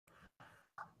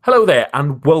Hello there,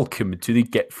 and welcome to the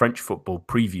Get French Football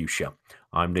Preview Show.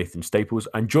 I'm Nathan Staples,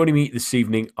 and joining me this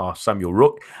evening are Samuel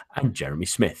Rook and Jeremy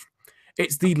Smith.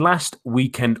 It's the last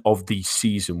weekend of the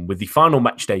season, with the final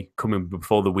match day coming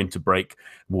before the winter break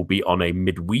will be on a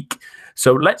midweek.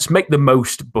 So let's make the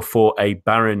most before a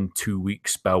barren 2-week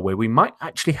spell where we might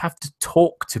actually have to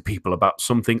talk to people about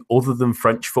something other than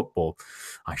French football.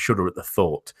 I shudder at the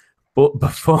thought. But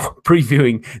before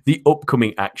previewing the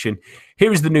upcoming action,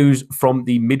 here is the news from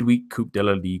the midweek Coupe de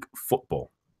la Ligue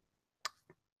football.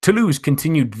 Toulouse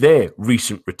continued their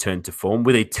recent return to form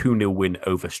with a 2-0 win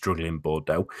over struggling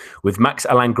Bordeaux, with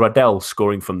Max-Alain Gradel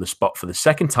scoring from the spot for the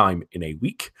second time in a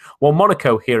week, while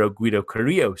Monaco hero Guido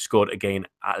Carrillo scored again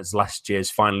as last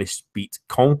year's finalists beat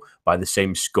Caen by the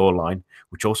same scoreline,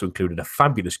 which also included a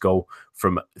fabulous goal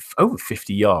from over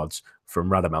 50 yards from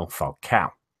Radamel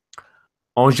Falcao.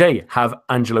 Angers have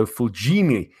Angelo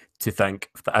Fulgini to thank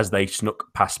as they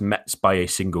snuck past Metz by a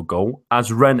single goal,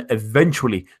 as Rennes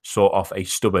eventually saw off a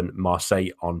stubborn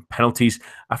Marseille on penalties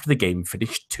after the game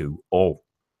finished 2-2.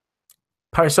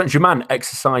 Paris Saint-Germain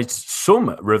exercised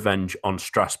some revenge on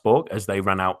Strasbourg as they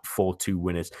ran out 4-2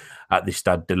 winners at the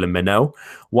Stade de la Méno,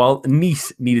 while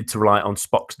Nice needed to rely on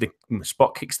spot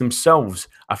kicks themselves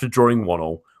after drawing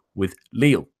 1-1 with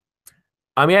Lille.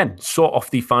 Amiens saw off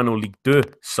the final Ligue 2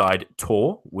 side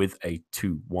Tours with a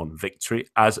 2-1 victory,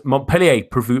 as Montpellier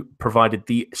provided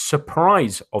the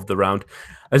surprise of the round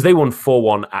as they won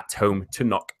 4-1 at home to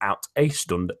knock out a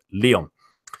stunned Lyon.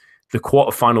 The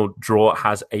quarter-final draw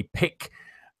has a pick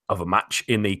of a match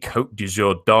in the Côte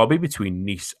d'Azur derby between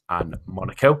Nice and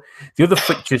Monaco. The other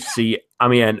fixtures see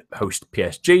Amiens host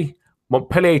PSG,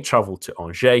 Montpellier travel to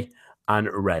Angers, and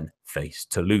Rennes face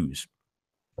Toulouse.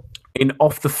 In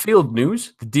off-the-field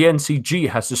news, the DNCG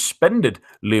has suspended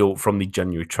Lille from the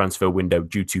January transfer window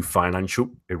due to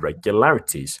financial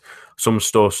irregularities. Some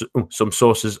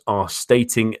sources are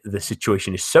stating the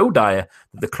situation is so dire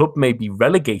that the club may be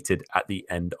relegated at the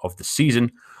end of the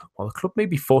season, while the club may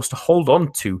be forced to hold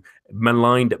on to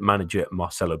maligned manager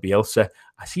Marcelo Bielsa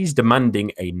as he's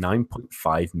demanding a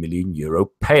 €9.5 million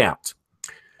payout.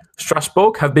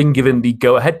 Strasbourg have been given the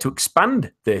go-ahead to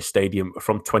expand their stadium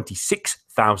from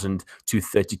 26,000 to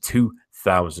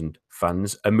 32,000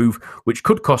 fans, a move which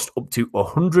could cost up to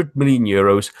 €100 million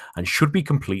and should be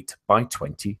complete by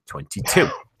 2022.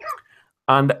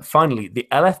 And finally, the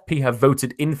LFP have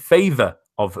voted in favour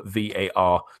of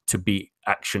VAR to be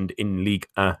actioned in Ligue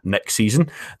 1 next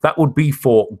season. That would be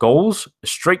for goals,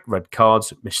 straight red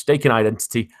cards, mistaken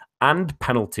identity, and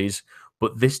penalties.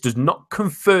 But this does not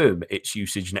confirm its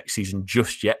usage next season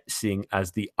just yet, seeing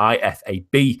as the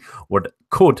IFAB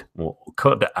could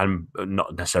and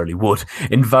not necessarily would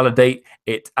invalidate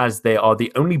it, as they are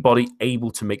the only body able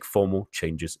to make formal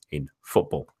changes in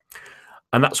football.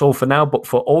 And that's all for now. But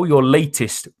for all your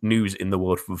latest news in the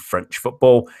world of French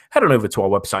football, head on over to our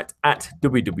website at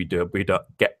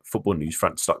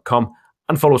www.getfootballnewsfrance.com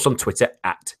and follow us on Twitter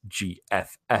at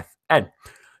GFFN.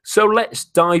 So let's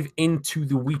dive into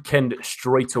the weekend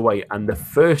straight away. And the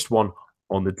first one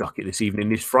on the docket this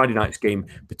evening is Friday night's game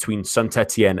between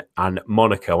Saint-Etienne and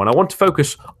Monaco. And I want to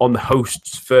focus on the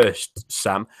hosts first,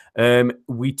 Sam.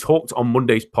 We talked on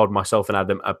Monday's pod, myself and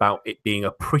Adam, about it being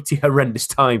a pretty horrendous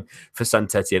time for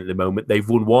Saint-Etienne at the moment. They've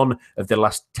won one of their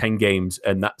last 10 games,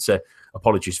 and that's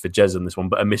apologies for Jez on this one,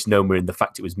 but a misnomer in the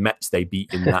fact it was Metz they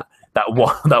beat in that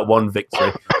one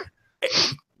victory.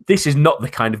 This is not the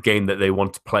kind of game that they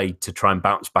want to play to try and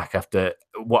bounce back after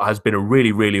what has been a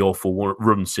really, really awful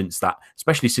run since that,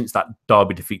 especially since that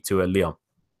derby defeat to Lyon.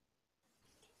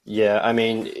 Yeah, I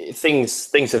mean,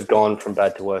 things have gone from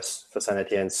bad to worse for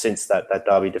Saint-Etienne since that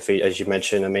derby defeat, as you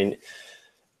mentioned. I mean,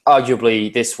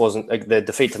 arguably, this wasn't the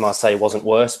defeat to Marseille wasn't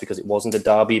worse because it wasn't a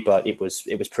derby, but it was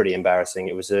pretty embarrassing.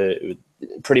 It was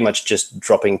pretty much just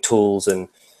dropping tools and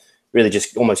really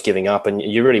just almost giving up. And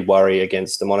you really worry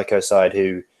against the Monaco side,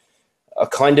 who are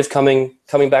kind of coming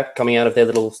out of their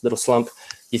little slump.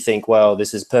 You think, well,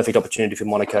 this is a perfect opportunity for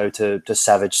Monaco to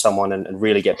savage someone and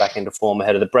really get back into form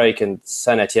ahead of the break. And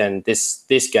Saint-Etienne,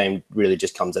 this game really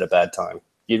just comes at a bad time.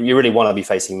 You really want to be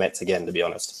facing Metz again, to be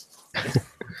honest.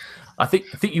 I think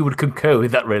you would concur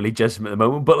with that, really, Jessamine, at the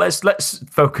moment. But let's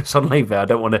focus on Levy. I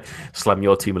don't want to slam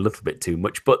your team a little bit too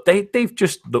much, but they've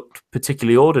just looked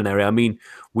particularly ordinary. I mean,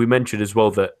 we mentioned as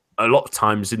well that a lot of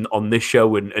times on this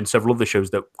show and several other shows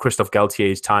that Christophe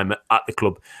Galtier's time at the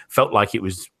club felt like it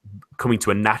was coming to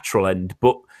a natural end.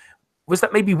 But was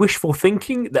that maybe wishful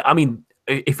thinking? I mean,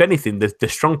 if anything, the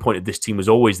strong point of this team was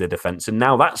always their defence, and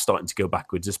now that's starting to go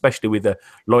backwards, especially with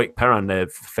Loic Perrin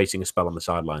facing a spell on the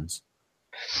sidelines.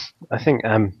 I think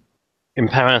in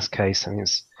Perrin's case, I mean,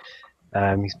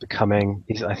 He's becoming.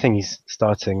 I think he's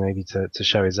starting maybe to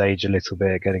show his age a little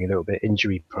bit, getting a little bit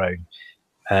injury prone.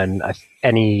 And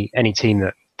any team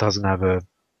that doesn't have a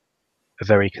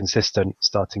very consistent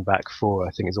starting back four,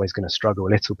 I think is always going to struggle a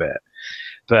little bit.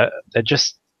 But they're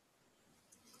just.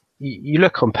 You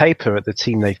look on paper at the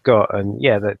team they've got, and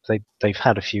yeah, they've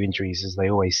had a few injuries as they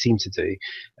always seem to do,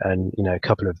 and a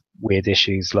couple of weird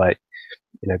issues like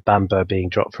Bamba being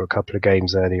dropped for a couple of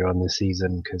games earlier on this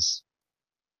season because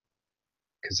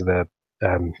of the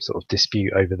sort of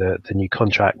dispute over the new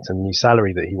contract and new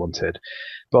salary that he wanted.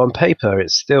 But on paper,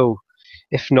 it's still,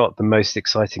 if not the most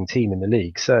exciting team in the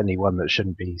league, certainly one that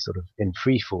shouldn't be sort of in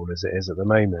free fall as it is at the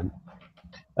moment.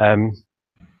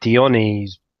 Dione,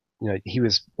 he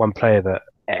was one player that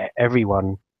we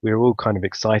were all kind of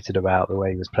excited about the way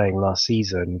he was playing last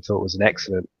season. Thought was an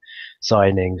excellent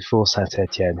signing for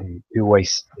Saint-Etienne, who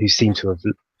seemed to have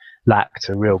lacked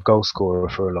a real goal scorer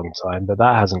for a long time, but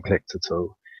that hasn't clicked at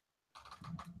all.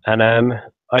 And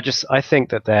I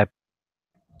think that they're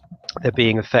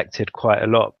being affected quite a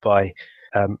lot by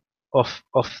off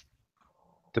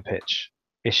the pitch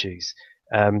issues.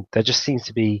 There just seems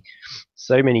to be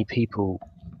so many people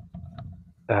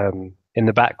in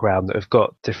the background that have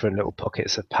got different little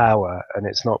pockets of power, and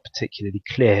it's not particularly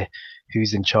clear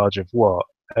who's in charge of what.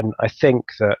 And I think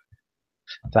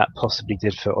that possibly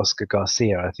did for Oscar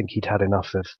Garcia. I think he'd had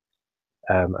enough of.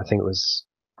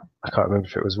 I can't remember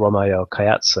if it was Romael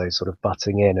Caiazzo sort of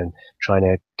butting in and trying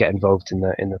to get involved in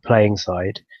the playing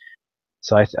side.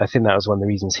 So I think that was one of the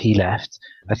reasons he left.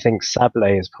 I think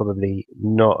Sablé is probably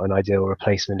not an ideal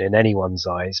replacement in anyone's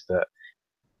eyes, but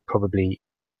probably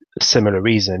a similar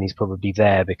reason. He's probably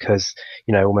there because,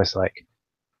 almost like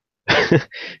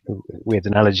weird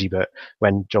analogy, but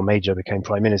when John Major became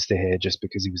Prime Minister here, just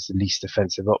because he was the least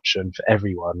offensive option for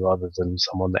everyone rather than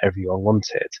someone that everyone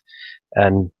wanted.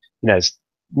 And, it's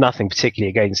nothing particularly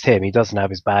against him. He doesn't have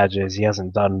his badges. He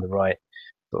hasn't done the right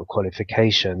sort of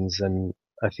qualifications. And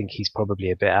I think he's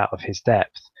probably a bit out of his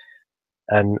depth.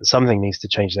 And something needs to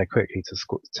change there quickly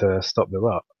to stop the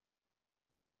rot.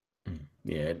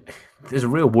 Yeah, there's a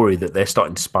real worry that they're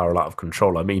starting to spiral out of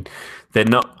control. I mean, they're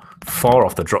not far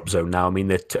off the drop zone now. I mean,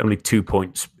 they're only 2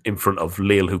 points in front of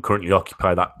Lille, who currently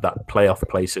occupy that playoff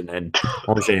place, and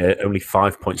Angers are only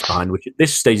 5 points behind, which at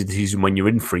this stage of the season, when you're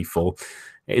in free fall,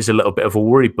 it is a little bit of a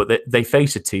worry. But they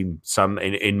face a team, Sam,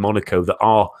 in Monaco, that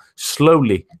are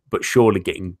slowly but surely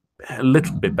getting a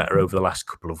little bit better over the last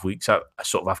couple of weeks,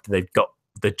 sort of after they've got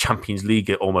the Champions League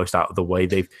almost out of the way.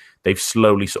 They've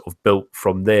slowly sort of built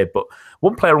from there. But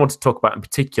one player I want to talk about in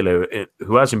particular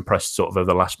who has impressed sort of over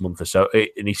the last month or so,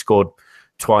 and he scored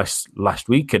twice last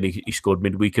week and he scored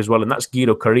midweek as well, and that's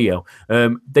Guido Carrillo.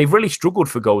 They've really struggled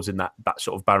for goals in that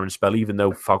sort of barren spell, even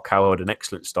though Falcao had an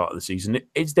excellent start of the season.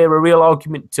 Is there a real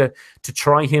argument to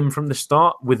try him from the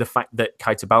start, with the fact that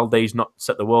Keita Balde's not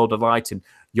set the world alight and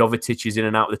Jovetic is in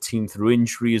and out of the team through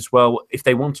injury as well? If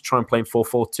they want to try and play in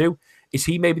 4-4-2, is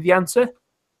he maybe the answer?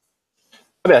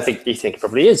 I mean, I think he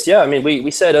probably is. Yeah, I mean,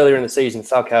 we said earlier in the season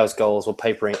Falcao's goals were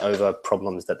papering over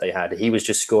problems that they had. He was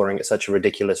just scoring at such a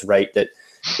ridiculous rate that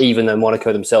even though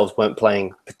Monaco themselves weren't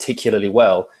playing particularly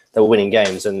well, they were winning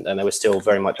games and they were still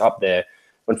very much up there.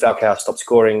 When Falcao stopped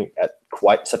scoring at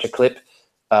quite such a clip,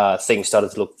 things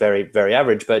started to look very, very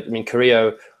average. But I mean,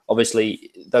 Carrillo,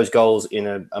 obviously, those goals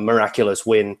in a miraculous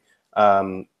win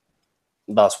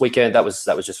last weekend, that was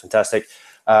just fantastic.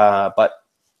 But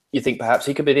you think perhaps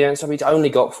he could be the answer. I mean, he's only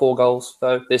got 4 goals,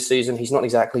 though, this season. He's not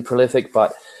exactly prolific,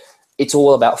 but it's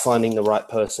all about finding the right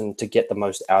person to get the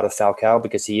most out of Falcao,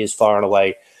 because he is far and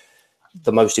away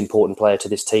the most important player to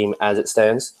this team as it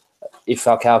stands. If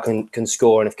Falcao can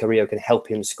score and if Carrillo can help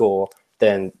him score,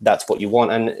 then that's what you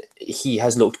want. And he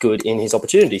has looked good in his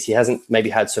opportunities. He hasn't maybe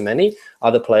had so many.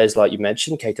 Other players, like you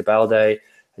mentioned, Keita Balde,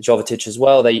 Jovetic as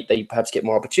well, they perhaps get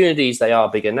more opportunities. They are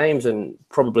bigger names and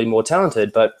probably more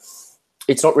talented, but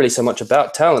it's not really so much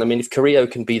about talent. I mean, if Carrillo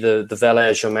can be the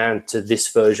Valère Germain to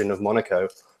this version of Monaco,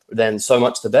 then so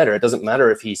much the better. It doesn't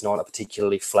matter if he's not a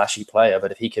particularly flashy player,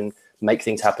 but if he can make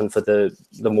things happen for the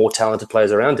more talented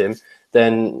players around him,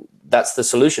 then that's the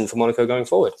solution for Monaco going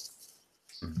forward.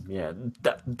 Yeah,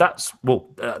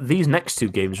 these next 2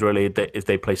 games, really, if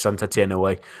they play Saint-Etienne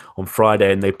away on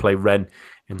Friday and they play Rennes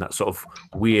in that sort of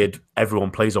weird everyone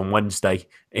plays on Wednesday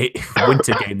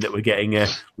winter game that we're getting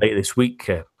later this week,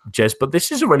 Jez. But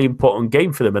this is a really important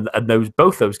game for them, and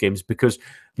both those games, because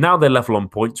now they're level on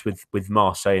points with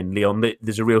Marseille and Lyon.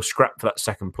 There's a real scrap for that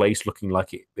second place, looking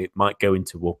like it might go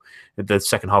into the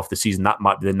second half of the season. That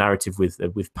might be the narrative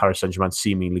with Paris Saint-Germain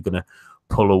seemingly going to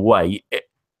pull away.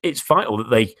 it's vital that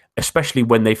they, especially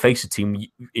when they face a team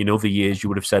in other years, you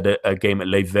would have said a game at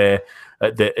Les Verts,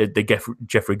 the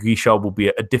Geoffrey Guichard will be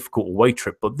a difficult away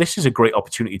trip. But this is a great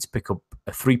opportunity to pick up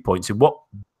 3 points in what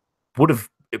would have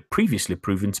previously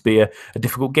proven to be a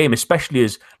difficult game, especially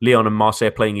as Lyon and Marseille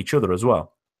are playing each other as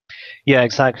well. Yeah,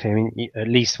 exactly. I mean, at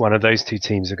least one of those two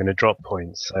teams are going to drop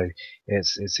points, so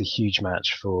it's a huge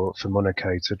match for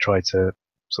Monaco to try to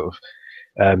sort of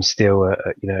steal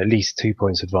at least 2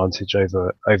 points advantage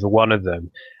over one of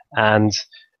them. And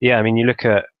yeah, I mean, you look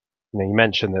at, you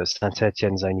mentioned that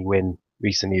Saint-Etienne's only win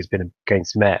recently has been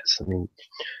against Metz. I mean,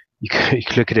 you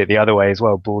could look at it the other way as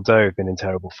well. Bordeaux have been in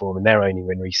terrible form, and their only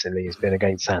win recently has been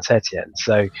against Saint-Etienne.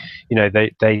 So,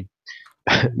 they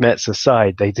Metz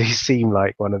aside, they do seem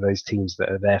like one of those teams that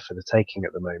are there for the taking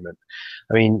at the moment.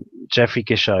 I mean, Geoffrey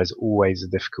Guichard is always a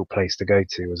difficult place to go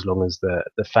to as long as the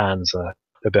fans are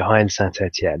behind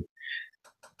Saint-Etienne.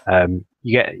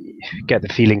 You get the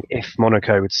feeling if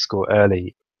Monaco would score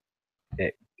early,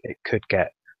 it could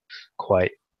get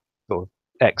quite sort of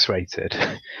X-rated.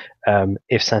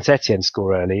 If Saint-Etienne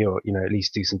score early, or at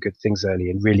least do some good things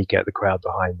early and really get the crowd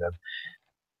behind them,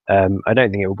 I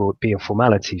don't think it will be a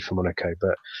formality for Monaco,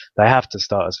 but they have to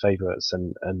start as favourites,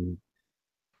 and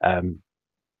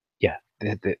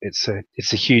it's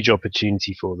a huge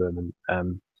opportunity for them.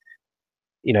 And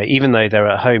even though they're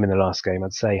at home in the last game,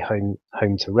 I'd say home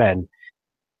to Rennes.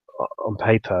 On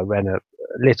paper, Rennes are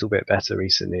a little bit better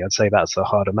recently. I'd say that's a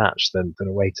harder match than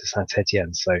away to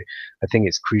Saint-Etienne. So I think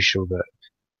it's crucial that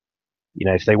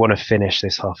if they want to finish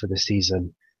this half of the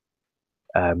season,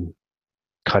 kind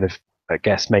of, I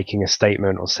guess, making a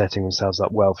statement or setting themselves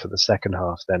up well for the second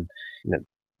half, then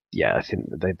I think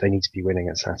they need to be winning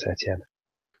at Saint-Etienne.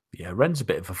 Yeah, Rennes a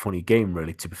bit of a funny game,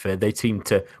 really, to be fair. They seem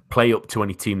to play up to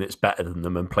any team that's better than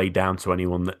them and play down to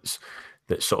anyone that's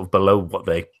sort of below what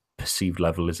they perceived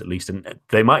level is, at least. And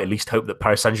they might at least hope that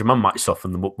Paris Saint-Germain might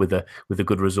soften them up with a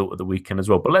good result at the weekend as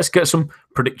well. But let's get some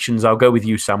predictions. I'll go with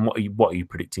you, Sam. What are you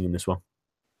predicting in this one?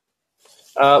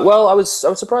 Well, I was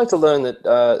surprised to learn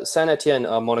that Saint-Etienne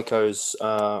are Monaco's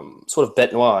sort of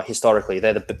bête noire historically.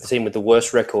 They're the team with the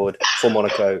worst record for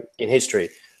Monaco in history.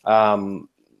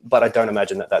 But I don't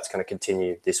imagine that that's going to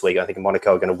continue this week. I think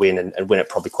Monaco are going to win and win it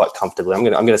probably quite comfortably. I'm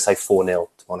going to say 4-0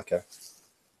 to Monaco.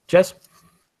 Jez?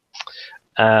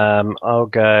 I'll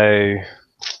go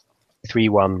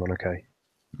 3-1 Monaco.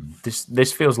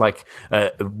 This feels like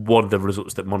one of the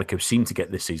results that Monaco seem to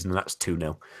get this season, and that's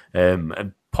 2-0.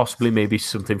 And possibly maybe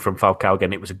something from Falcao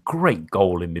again. It was a great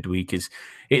goal in midweek.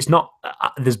 It's not.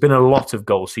 There's been a lot of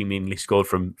goals seemingly scored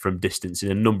from distance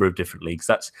in a number of different leagues.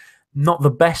 That's not the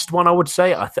best one, I would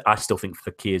say. I still think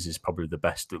Fekir's is probably the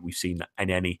best that we've seen at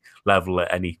any level,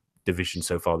 at any division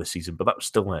so far this season. But that was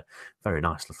still a very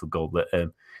nice little goal.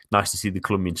 That nice to see the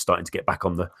Colombians starting to get back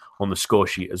on the score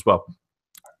sheet as well.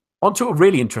 On to a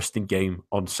really interesting game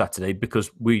on Saturday,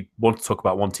 because we want to talk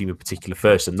about one team in particular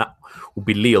first, and that will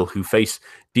be Lille, who face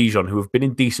Dijon, who have been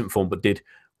in decent form but did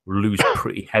lose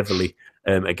pretty heavily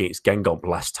against Guingamp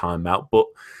last time out. But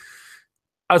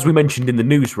as we mentioned in the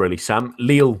news, really, Sam,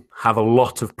 Lille have a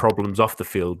lot of problems off the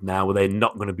field now. They're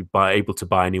not going to be able to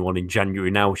buy anyone in January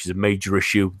now, which is a major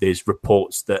issue. There's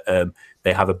reports that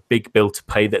they have a big bill to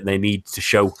pay that they need to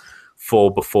show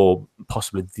for before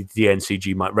possibly the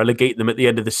NCG might relegate them at the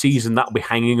end of the season. That'll be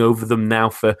hanging over them now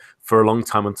for a long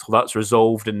time until that's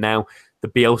resolved. And now the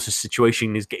Bielsa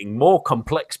situation is getting more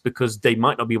complex because they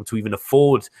might not be able to even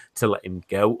afford to let him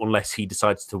go unless he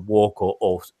decides to walk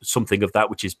or something of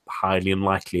that, which is highly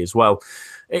unlikely as well.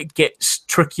 It gets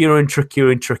trickier and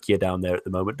trickier and trickier down there at the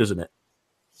moment, doesn't it?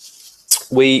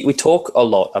 We talk a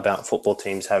lot about football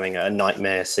teams having a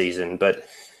nightmare season, but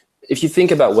if you think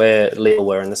about where Lille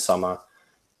were in the summer,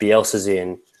 Bielsa's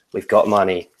in, we've got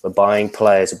money, we're buying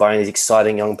players, we're buying these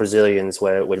exciting young Brazilians,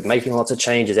 we're making lots of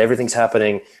changes, everything's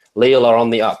happening. Lille are on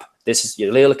the up.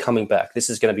 Lille are coming back. This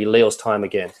is going to be Lille's time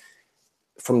again.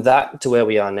 From that to where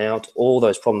we are now, to all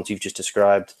those problems you've just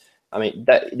described, I mean,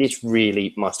 this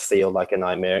really must feel like a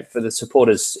nightmare. For the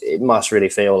supporters, it must really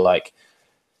feel like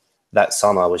that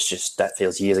summer that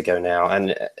feels years ago now.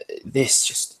 And it's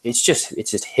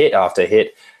just hit after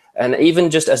hit. And even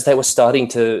just as they were starting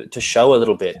to show a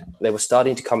little bit, they were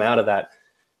starting to come out of that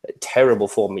terrible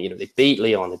form. They beat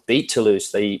Lyon, they beat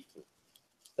Toulouse, they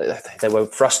were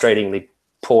frustratingly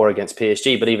poor against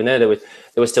PSG. But even there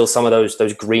were still some of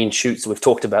those green shoots that we've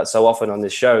talked about so often on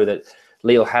this show, that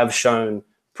Lille have shown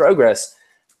progress.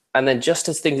 And then just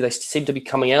as they seem to be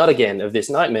coming out again of this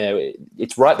nightmare,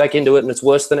 it's right back into it, and it's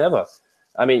worse than ever.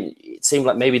 I mean, it seemed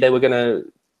like maybe they were going to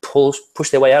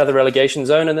push their way out of the relegation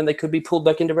zone, and then they could be pulled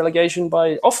back into relegation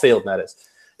by off-field matters.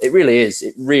 It really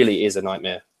is a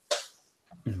nightmare.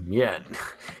 Yeah,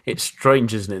 it's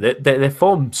strange, isn't it? Their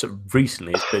form sort of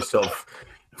recently has been sort of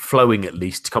flowing, at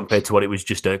least compared to what it was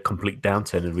just a complete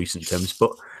downturn in recent terms.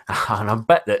 But and I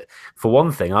bet that for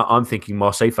one thing, I'm thinking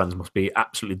Marseille fans must be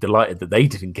absolutely delighted that they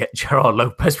didn't get Gerard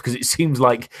Lopez, because it seems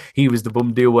like he was the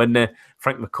bum deal when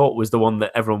Frank McCourt was the one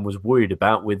that everyone was worried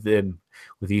about with the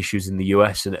issues in the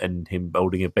US, and him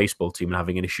holding a baseball team and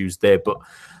having issues there. But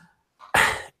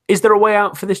is there a way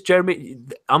out for this, Jeremy?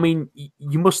 I mean,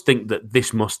 you must think that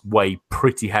this must weigh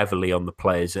pretty heavily on the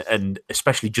players, and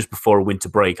especially just before a winter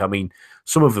break. I mean,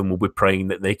 some of them will be praying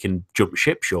that they can jump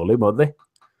ship, surely, won't they?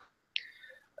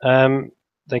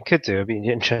 They could do. It'd be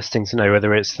interesting to know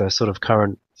whether it's the sort of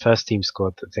current first team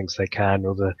squad that thinks they can,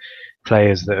 or the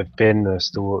players that have been the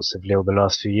stalwarts of Lille the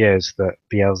last few years that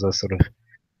Bielsa sort of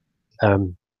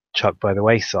chucked by the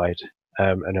wayside,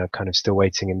 and are kind of still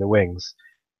waiting in the wings.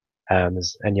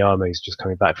 As Enyama is just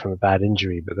coming back from a bad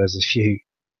injury, but there's a few,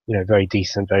 very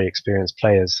decent, very experienced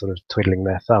players sort of twiddling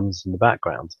their thumbs in the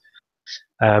background.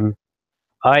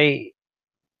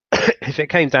 If it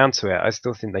came down to it, I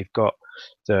still think they've got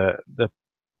the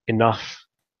enough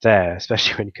there,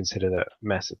 especially when you consider that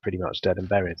Metz are pretty much dead and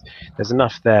buried. There's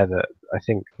enough there that I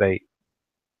think they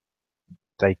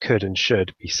could and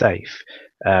should be safe.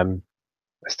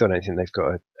 I still don't think they've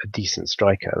got a decent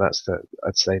striker. That's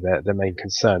I'd say their main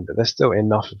concern. But there's still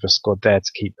enough of a squad there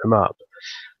to keep them up.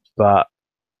 But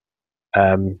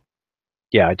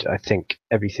yeah, I think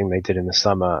everything they did in the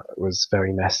summer was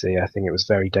very messy. I think it was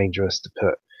very dangerous to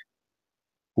put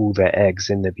all their eggs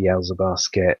in the Bielsa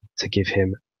basket, to give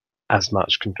him as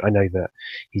much. I know that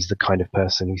he's the kind of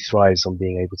person who thrives on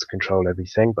being able to control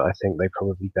everything, but I think they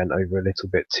probably bent over a little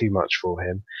bit too much for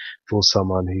him, for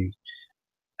someone who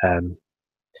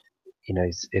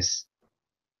is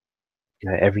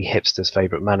every hipster's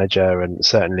favorite manager, and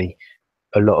certainly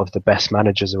a lot of the best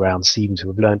managers around seem to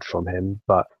have learned from him,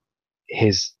 but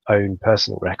his own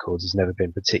personal record has never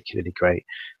been particularly great,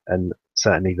 and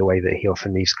certainly the way that he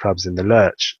often leaves clubs in the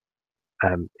lurch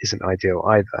isn't ideal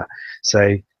either.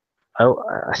 So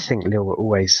I think Lille were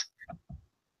always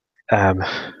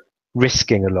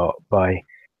risking a lot by,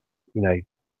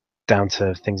 down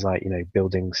to things like,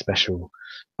 building special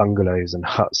bungalows and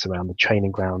huts around the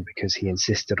training ground because he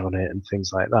insisted on it, and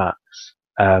things like that.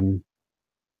 And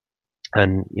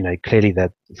clearly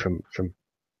that from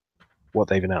what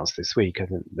they've announced this week, I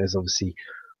think there's obviously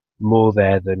more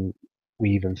there than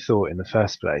we even thought in the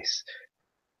first place.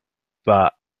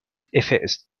 But if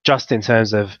it's just in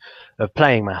terms of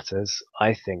playing matters,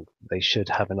 I think they should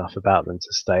have enough about them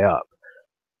to stay up.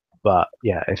 But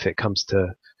yeah, if it comes to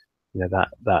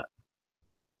that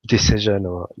decision,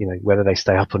 or whether they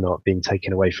stay up or not, being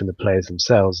taken away from the players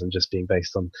themselves and just being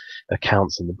based on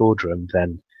accounts in the boardroom,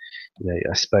 then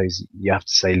I suppose you have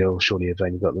to say Lille surely have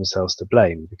only got themselves to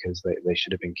blame, because they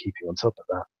should have been keeping on top of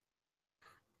that.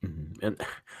 And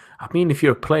I mean, if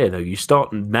you're a player, though, you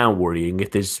start now worrying if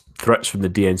there's threats from the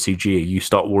DNCG. You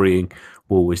start worrying,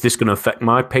 well, is this going to affect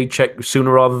my paycheck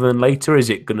sooner rather than later? Is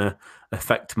it going to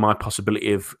affect my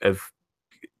possibility of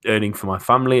earning for my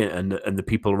family, and the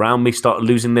people around me start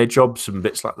losing their jobs and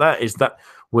bits like that? Is that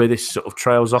where this sort of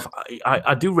trails off?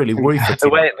 I do really worry for the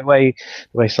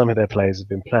way some of their players have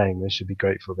been playing. They should be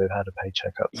grateful they've had a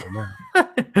paycheck up till now.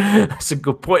 That's a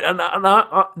good point. And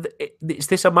it's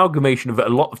this amalgamation of a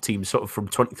lot of teams sort of from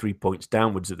 23 points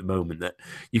downwards at the moment that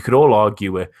you could all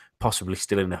argue are possibly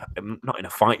still not in a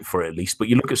fight for it, at least. But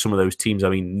you look at some of those teams, I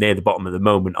mean, near the bottom at the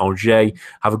moment, Angers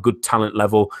have a good talent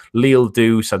level. Lille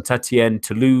do, Saint-Etienne,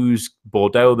 Toulouse,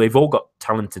 Bordeaux, they've all got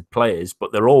talented players,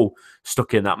 but they're all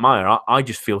stuck in that mire. I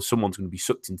just feel someone's going to be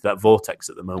sucked into that vortex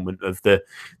at the moment of the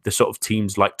sort of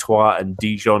teams like Troyes and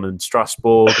Dijon and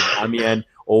Strasbourg and Amiens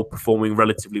all performing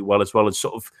relatively well, as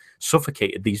sort of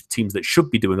suffocated these teams that should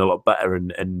be doing a lot better,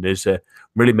 and has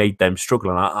really made them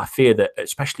struggle. And I fear that,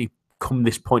 especially come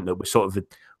this point that we're sort of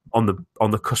on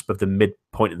the cusp of the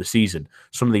midpoint of the season,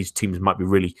 some of these teams might be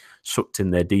really sucked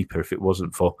in there deeper if it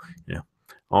wasn't for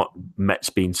Metz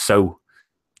being so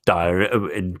dire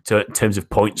in terms of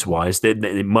points wise.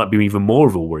 It might be even more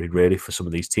of a worry really for some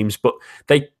of these teams. But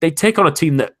they take on a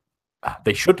team that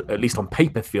they should, at least on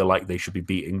paper, feel like they should be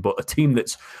beating, but a team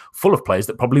that's full of players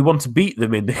that probably want to beat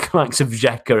them, in the likes of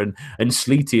Xhaka and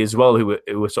Sleety as well, who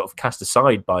were sort of cast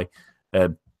aside by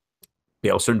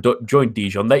Bielsa and joined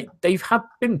Dijon. They've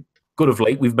been good of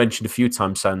late. We've mentioned a few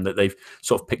times, Sam, that they've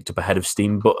sort of picked up a head of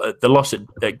steam, but the loss at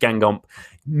Guingamp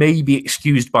may be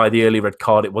excused by the early red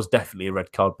card. It was definitely a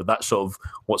red card, but that's sort of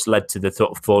what's led to the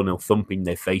sort of 4-0 thumping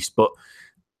they faced. But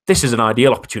this is an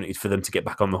ideal opportunity for them to get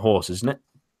back on the horse, isn't it?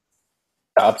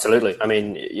 Absolutely. I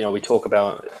mean, we talk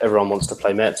about everyone wants to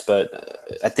play Metz, but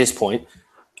at this point,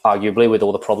 arguably, with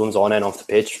all the problems on and off the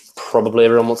pitch, probably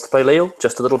everyone wants to play Lille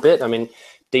just a little bit. I mean,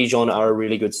 Dijon are a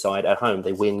really good side at home.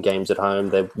 They win games at home.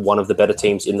 They're one of the better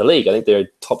teams in the league. I think they're a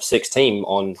top 6 team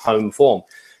on home form.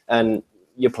 And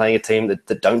you're playing a team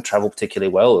that don't travel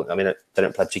particularly well. I mean, they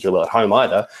don't play particularly well at home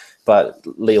either, but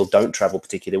Lille don't travel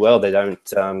particularly well. They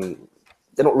don't.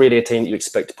 They're not really a team that you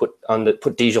expect to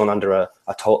put Dijon under a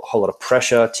whole lot of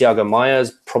pressure. Thiago Maia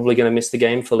is probably going to miss the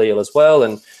game for Lille as well,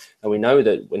 and we know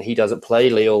that when he doesn't play,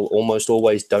 Lille almost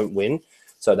always don't win.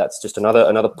 So that's just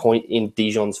another point in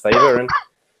Dijon's favour, and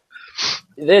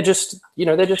they're just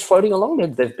floating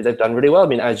along. They've done really well. I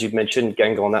mean, as you've mentioned,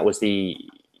 Guingamp, that was the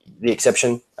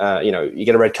exception. You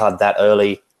get a red card that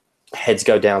early, heads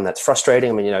go down. That's frustrating.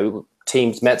 I mean,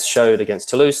 Metz showed against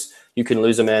Toulouse, you can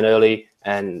lose a man early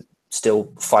and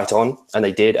still fight on, and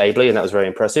they did ably, and that was very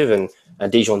impressive. And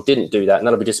Dijon didn't do that, and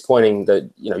that'll be disappointing. That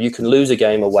you can lose a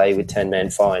game away with 10 men,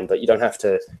 fine, but you don't have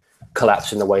to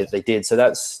collapse in the way that they did. So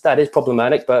that is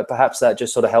problematic, but perhaps that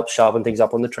just sort of helps sharpen things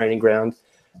up on the training ground.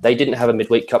 They didn't have a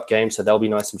midweek cup game, so they'll be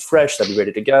nice and fresh. They'll be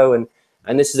ready to go,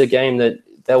 and this is a game that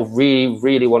they'll really,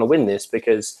 really want to win this,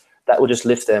 because that will just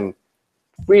lift them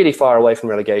really far away from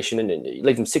relegation and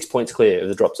leave them 6 points clear of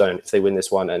the drop zone if they win this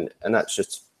one, and that's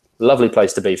just lovely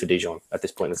place to be for Dijon at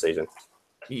this point in the season.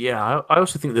 Yeah, I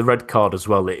also think the red card as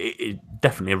well, it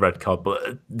definitely a red card, but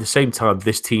at the same time,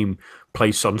 this team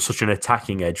plays on such an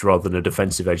attacking edge rather than a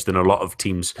defensive edge than a lot of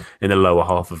teams in the lower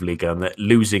half of Liga, and that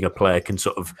losing a player can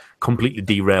sort of completely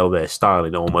derail their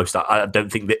styling almost. I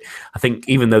think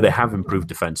even though they have improved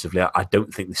defensively, I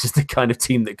don't think this is the kind of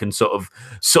team that can sort of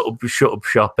shut up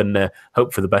shop and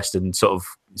hope for the best and sort of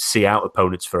see out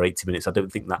opponents for 80 minutes. I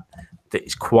don't think that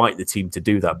is quite the team to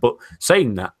do that. But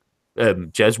saying that,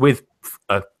 Jez, with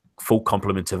a full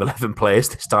complement of 11 players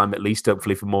this time, at least,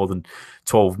 hopefully for more than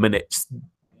 12 minutes,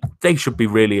 they should be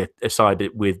really a side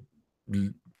with,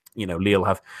 Lille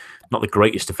have not the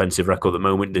greatest defensive record at the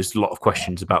moment. There's a lot of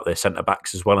questions about their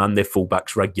centre-backs as well, and their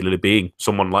full-backs regularly being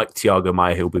someone like Thiago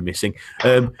Maia who'll be missing.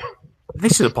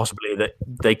 This is a possibility that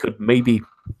they could maybe,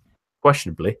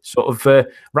 questionably, sort of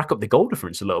rack up the goal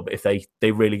difference a little bit if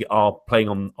they really are playing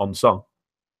on song.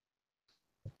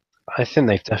 I think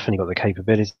they've definitely got the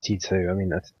capability to. I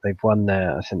mean, they've won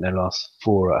their last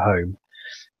 4 at home,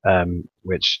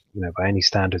 which by any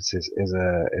standards is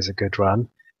a good run.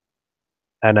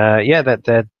 And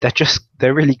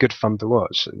they're really good fun to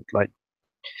watch. Like,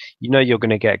 you're going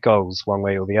to get goals one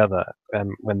way or the other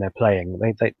when they're playing.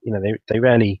 They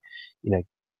rarely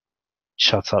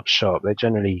shut up shop. They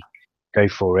generally go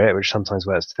for it, which sometimes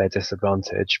works to their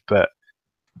disadvantage. But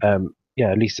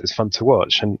at least it's fun to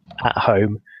watch. And at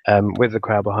home, with the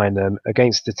crowd behind them,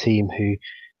 against a team who,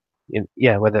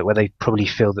 where they probably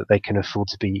feel that they can afford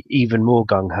to be even more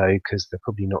gung ho because they're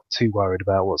probably not too worried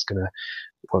about what's gonna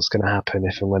happen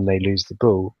if and when they lose the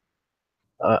ball.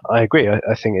 I agree.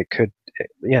 I think it could.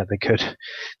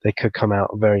 They could come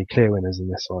out very clear winners in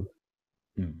this one.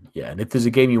 Yeah, and if there's a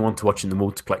game you want to watch in the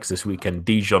multiplex this weekend,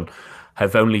 Dijon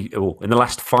have in the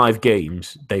last 5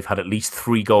 games, they've had at least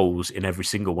 3 goals in every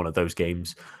single one of those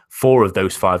games. 4 of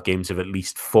those 5 games have at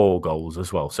least 4 goals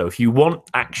as well. So if you want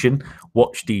action,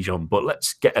 watch Dijon. But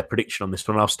let's get a prediction on this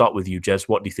one. I'll start with you, Jez.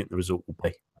 What do you think the result will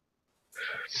be?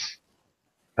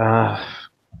 I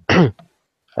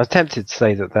was tempted to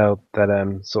say that they'll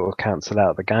sort of cancel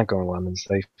out the Guingamp one and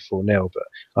say 4-0, but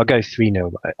I'll go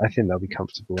 3-0. But I think they'll be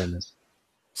comfortable winners.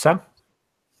 Sam?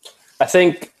 I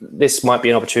think this might be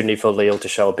an opportunity for Lille to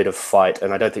show a bit of fight,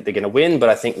 and I don't think they're going to win, but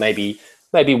I think maybe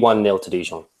 1-0 to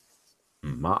Dijon.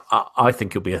 I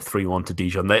think it'll be a 3-1 to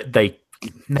Dijon. They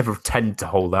never tend to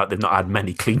hold out. They've not had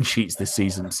many clean sheets this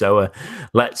season, so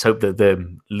let's hope that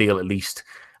the Lille, at least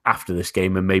after this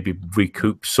game, and maybe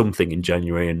recoup something in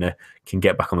January and can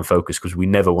get back on the focus, because we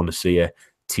never want to see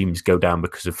teams go down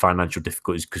because of financial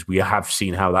difficulties, because we have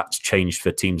seen how that's changed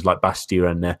for teams like Bastia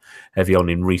and Evian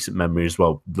in recent memory as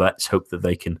well. Let's hope that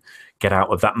they can get out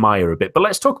of that mire a bit. But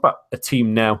let's talk about a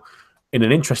team now in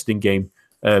an interesting game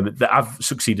that have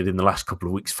succeeded in the last couple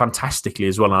of weeks fantastically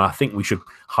as well. And I think we should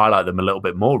highlight them a little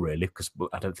bit more, really, because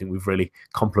I don't think we've really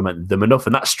complimented them enough.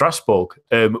 And that's Strasbourg.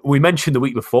 We mentioned the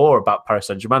week before about Paris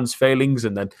Saint-Germain's failings,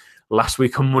 and then last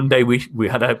week on Monday we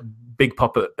had a big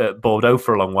pop at Bordeaux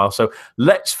for a long while. So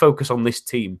let's focus on this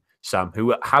team, Sam,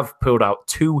 who have pulled out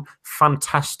 2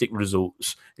 fantastic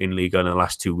results in Liga in the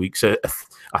last 2 weeks.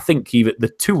 I think even the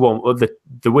 2-1, or the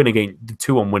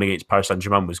 2-1 win against Paris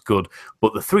Saint-Germain was good,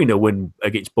 but the 3-0 win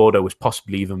against Bordeaux was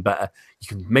possibly even better. You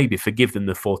can maybe forgive them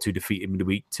the 4-2 defeat in the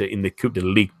week in the Coupe de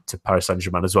la Ligue to Paris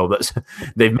Saint-Germain as well.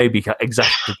 They've maybe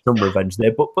exacted some revenge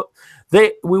there, but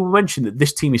we mentioned that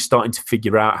this team is starting to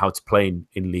figure out how to play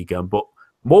in Liga, but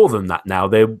more than that now,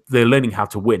 they're learning how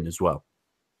to win as well.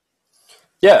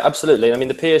 Yeah, absolutely. I mean,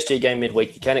 the PSG game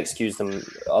midweek, you can excuse them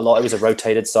a lot. It was a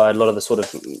rotated side. A lot of the sort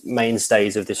of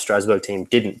mainstays of this Strasbourg team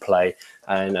didn't play.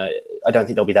 And I don't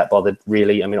think they'll be that bothered,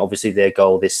 really. I mean, obviously, their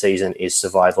goal this season is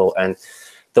survival. And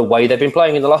the way they've been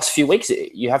playing in the last few weeks,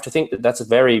 you have to think that that's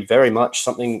very, very much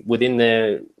something within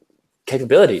their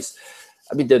capabilities.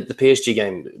 I mean, the PSG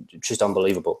game, just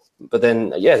unbelievable. But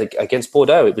then, yeah, against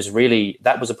Bordeaux,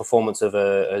 that was a performance of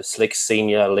a slick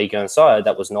senior Ligue 1 side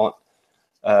that was not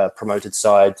promoted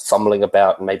side fumbling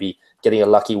about and maybe getting a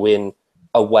lucky win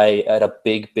away at a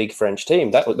big French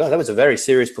team. That was a very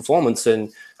serious performance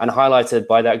and highlighted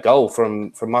by that goal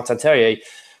from Martin Terrier,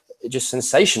 just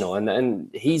sensational. And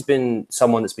he's been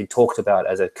someone that's been talked about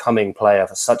as a coming player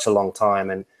for such a long time,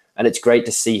 and it's great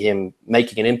to see him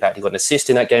making an impact. He got an assist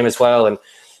in that game as well, and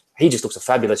he just looks a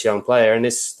fabulous young player. And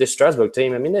this Strasbourg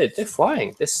team, I mean, they're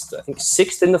flying. I think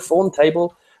 6th in the form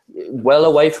table, well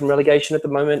away from relegation at the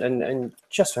moment, and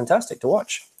just fantastic to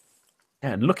watch.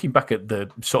 Yeah, and looking back at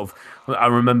the sort of, I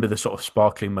remember the sort of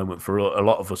sparkling moment for a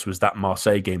lot of us was that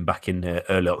Marseille game back in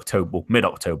early October,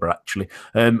 mid-October actually.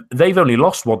 They've only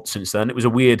lost once since then. It was a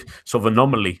weird sort of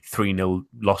anomaly 3-0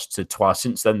 loss to Troyes.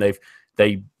 Since then,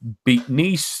 they beat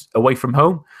Nice away from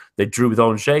home. They drew with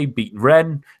Angers, beat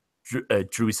Rennes,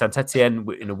 drew with Saint-Etienne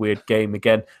in a weird game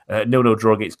again. 0-0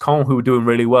 draw against Caen, who were doing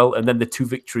really well. And then the 2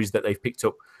 victories that they've picked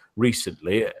up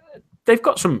recently. They've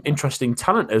got some interesting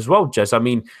talent as well, Jez. I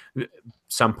mean,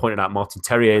 Sam pointed out Martin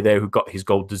Terrier there, who got his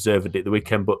goal deservedly at the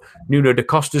weekend, but Nuno da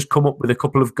Costa's come up with a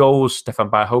couple of goals. Stefan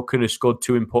Bayer-Hoeken has scored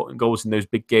 2 important goals in those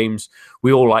big games.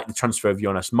 We all like the transfer of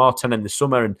Jonas Martin in the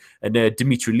summer, and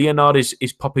Dimitri Leonard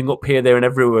is popping up here, there, and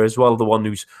everywhere as well, the one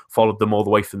who's followed them all the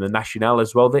way from the National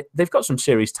as well. They've got some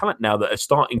serious talent now that are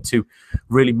starting to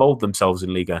really mould themselves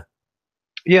in Liga.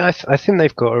 Yeah, I think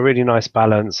they've got a really nice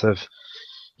balance of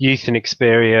youth and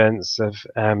experience. Of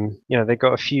they've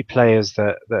got a few players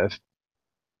that have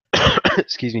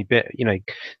excuse me,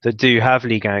 that do have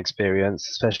Ligue 1 experience,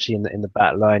 especially in the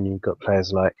back line. You've got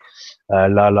players like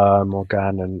Lala,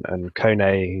 Morgan, and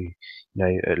Kone,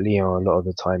 who, at Lyon a lot of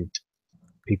the time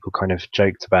people kind of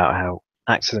joked about how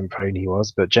accident prone he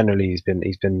was, but generally he's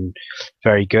been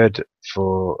very good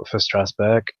for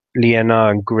Strasbourg. Liena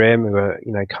and Grimm, who are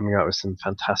coming up with some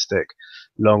fantastic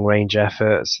long range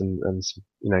efforts and some,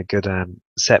 good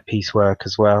set piece work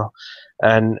as well.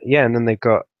 And then they've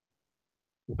got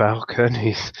Bayer-Hoeken,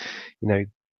 who's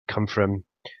come from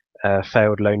a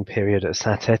failed loan period at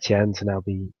Saint-Etienne to now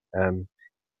be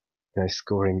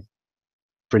scoring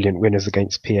brilliant winners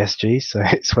against PSG, so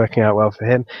it's working out well for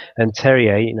him. And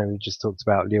Terrier, we just talked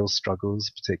about Lille's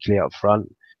struggles, particularly up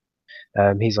front.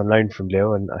 He's on loan from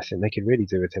Lille, and I think they could really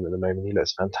do with him at the moment. He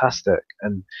looks fantastic,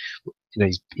 and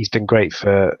he's been great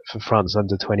for France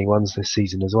under 21s this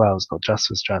season as well. It's not just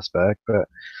for Strasbourg, but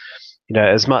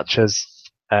as much as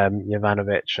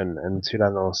Jovanovic and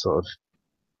Toulanon sort of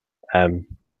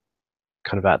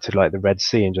kind of acted like the Red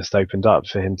Sea and just opened up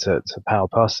for him to power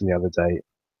past him the other day.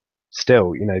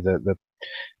 Still,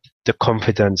 the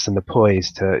confidence and the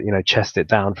poise to chest it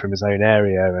down from his own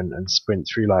area and sprint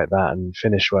through like that and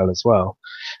finish well as well.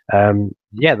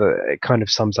 It kind of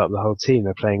sums up the whole team.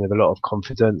 They're playing with a lot of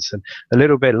confidence, and a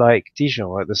little bit like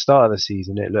Dijon at the start of the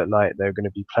season. It looked like they were going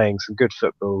to be playing some good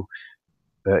football,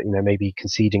 but maybe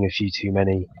conceding a few too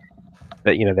many.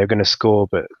 But they were going to score,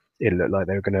 but it looked like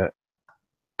they were going to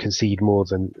concede more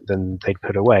than they'd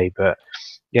put away. But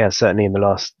yeah, certainly in the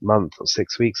last month or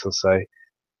 6 weeks or so,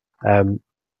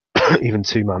 even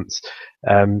 2 months,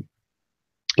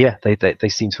 they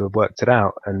seem to have worked it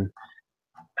out. And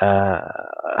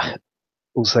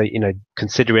also,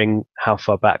 considering how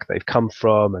far back they've come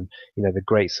from, and the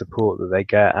great support that they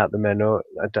get at the Menor,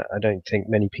 I don't think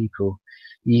many people,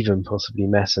 even possibly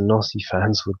Metz and Nossi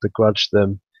fans, would begrudge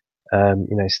them,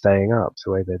 staying up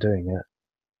the way they're doing it.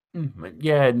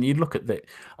 Yeah, and you look at the.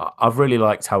 I've really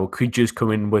liked how Kudja's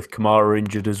come in with Kamara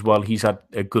injured as well. He's had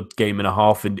a good game and a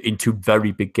half in 2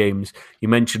 very big games. You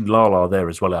mentioned Lala there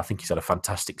as well. I think he's had a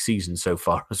fantastic season so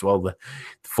far as well. The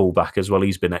fullback as well,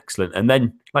 he's been excellent. And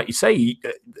then, like you say,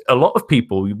 a lot of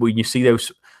people, when you see the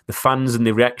fans and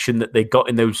the reaction that they got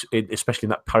in those, especially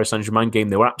in that Paris Saint-Germain game,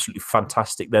 they were absolutely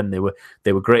fantastic. Then they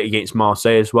were great against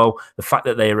Marseille as well. The fact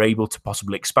that they are able to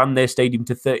possibly expand their stadium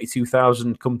to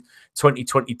 32,000 come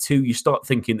 2022, you start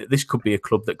thinking that this could be a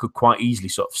club that could quite easily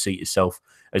sort of seat itself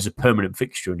as a permanent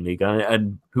fixture in Liga.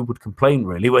 And who would complain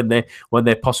really when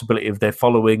their possibility of their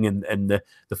following and the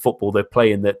football they're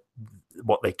playing, that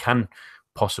what they can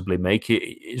possibly make it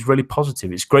is really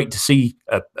positive. It's great to see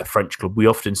a French club. We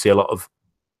often see a lot of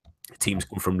teams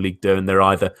come from Ligue 2 and they're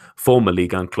either former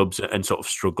Ligue 1 clubs and sort of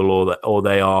struggle, or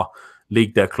they are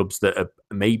Ligue 2 clubs that are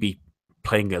maybe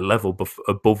playing a level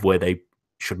above where they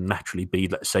should naturally be.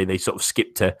 Let's say they sort of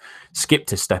skipped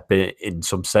a step in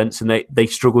some sense, and they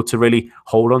struggle to really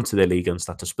hold on to their Ligue 1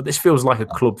 status. But this feels like a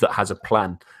club that has a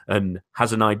plan and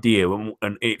has an idea,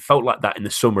 and it felt like that in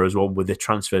the summer as well with the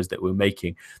transfers that we're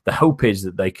making. The hope is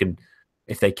that they can,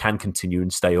 if they can continue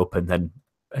and stay up and then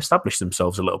establish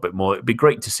themselves a little bit more. It'd be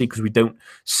great to see, because we don't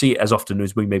see it as often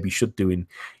as we maybe should do in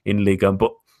Ligue 1.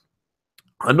 But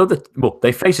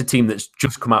they face a team that's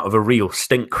just come out of a real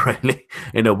stink, really,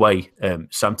 in a way.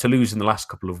 Sam, Toulouse in the last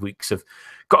couple of weeks have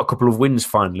got a couple of wins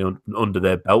finally under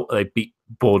their belt. They beat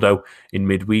Bordeaux in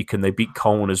midweek, and they beat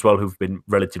Caen as well, who've been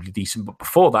relatively decent. But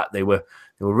before that, they were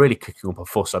really kicking up a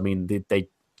fuss. I mean, they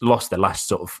lost their last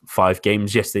sort of 5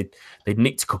 games. Yes, they'd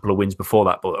nicked a couple of wins before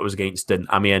that, but it was against an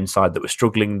Amiens side that was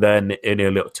struggling then in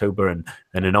early October, and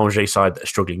an Angers side that are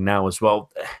struggling now as well.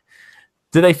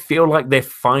 Do they feel like they're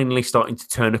finally starting to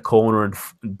turn a corner, and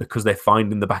because they're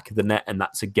finding the back of the net, and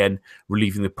that's again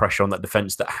relieving the pressure on that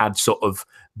defence that had sort of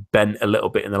bent a little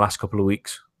bit in the last couple of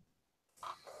weeks?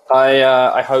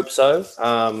 I hope so,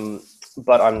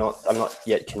 but I'm not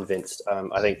yet convinced.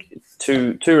 I think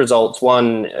two results.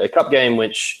 One, a cup game,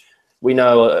 which we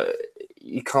know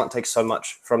you can't take so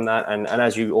much from that, and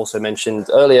as you also mentioned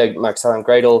earlier, Maxime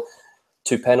Gradel.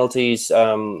 2 penalties,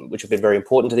 which have been very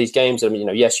important to these games. I mean,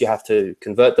 yes, you have to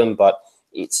convert them, but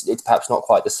it's perhaps not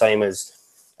quite the same as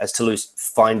Toulouse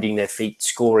finding their feet,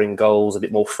 scoring goals a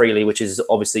bit more freely, which is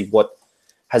obviously what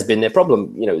has been their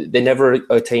problem. They're never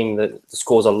a team that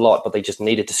scores a lot, but they just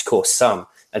needed to score some.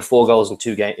 And 4 goals in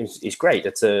 2 games is great.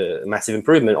 It's a massive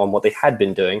improvement on what they had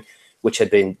been doing, which had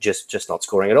been just not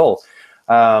scoring at all.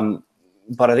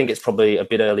 But I think it's probably a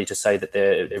bit early to say that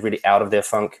they're really out of their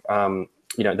funk.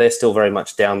 They're still very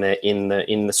much down there in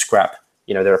the scrap.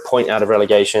 They're a point out of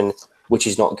relegation, which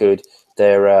is not good.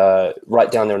 They're right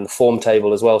down there in the form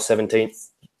table as well, 17th,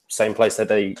 same place that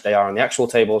they are on the actual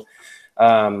table.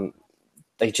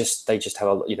 They just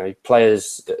have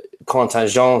players. Quentin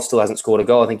Jean still hasn't scored a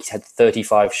goal. I think he's had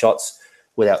 35 shots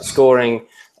without scoring.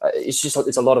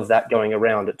 It's a lot of that going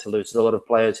around at Toulouse. There's a lot of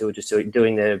players who are just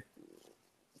doing their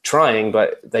trying,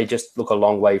 but they just look a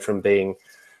long way from being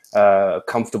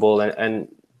comfortable, and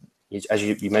as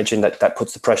you mentioned, that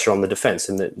puts the pressure on the defense,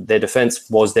 and their defense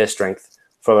was their strength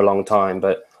for a long time.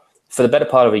 But for the better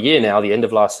part of a year now, the end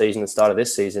of last season, the start of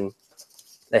this season,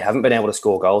 they haven't been able to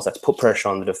score goals. That's put pressure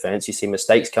on the defense. You see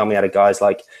mistakes coming out of guys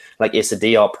like Issa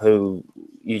Diop, who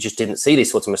you just didn't see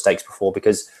these sorts of mistakes before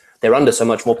because they're under so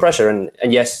much more pressure. And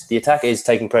yes, the attack is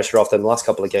taking pressure off them the last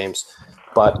couple of games,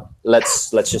 but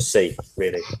let's just see,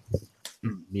 really.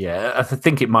 Yeah, I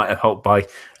think it might have helped by,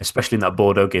 especially in that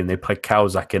Bordeaux game, they played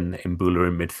Kawzak and Mbula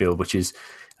in midfield, which is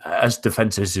as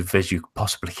defensive as you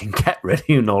possibly can get, really,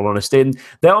 in all honesty. And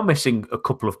they are missing a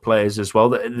couple of players as well.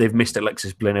 They've missed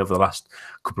Alexis Blin over the last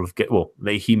couple of games. Well,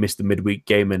 he missed the midweek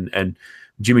game, and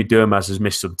Jimmy Durmaz has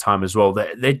missed some time as well.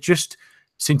 They just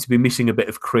seem to be missing a bit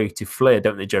of creative flair,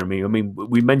 don't they, Jeremy? I mean,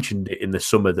 we mentioned it in the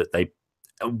summer that they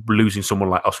losing someone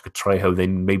like Oscar Trejo, they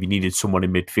maybe needed someone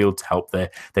in midfield to help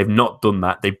there. They've not done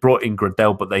that. They brought in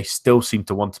Gradel, but they still seem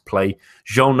to want to play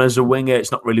Jean as a winger.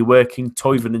 It's not really working.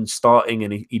 Toivonen starting,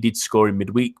 and he did score in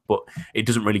midweek, but it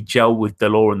doesn't really gel with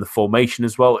Delors and the formation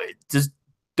as well. Does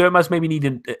Durmaz maybe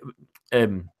need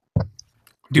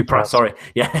Dupraz, sorry.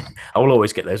 Yeah, I will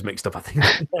always get those mixed up, I think.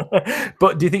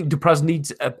 But do you think Dupraz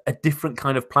needs a different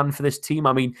kind of plan for this team?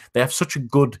 I mean, they have such a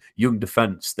good young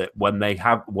defence that when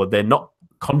they're not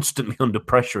constantly under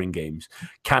pressure in games,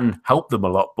 can help them a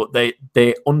lot, but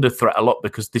they're under threat a lot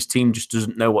because this team just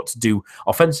doesn't know what to do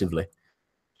offensively.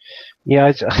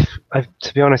 Yeah,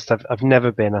 to be honest, I've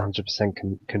never been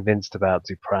 100% convinced about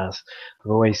Dupraz.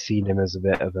 I've always seen him as a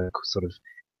bit of a sort of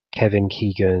Kevin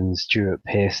Keegan, Stuart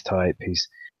Pearce type, who's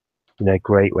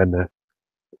great when the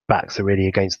backs are really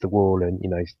against the wall, and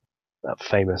that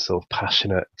famous sort of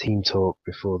passionate team talk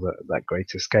before that great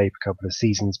escape a couple of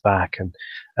seasons back, and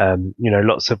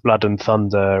lots of blood and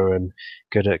thunder, and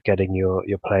good at getting your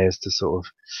players to sort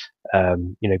of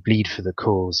bleed for the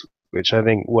cause, which I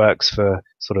think works for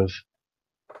sort of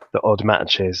the odd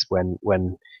matches when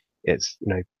it's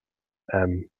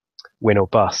win or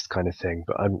bust kind of thing.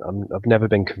 But I've never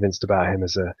been convinced about him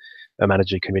as a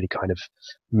manager who can really kind of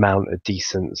mount a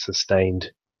decent,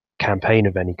 sustained campaign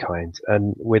of any kind.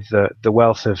 And with the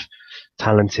wealth of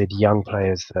talented young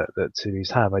players that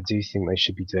Toulouse have, I do think they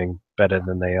should be doing better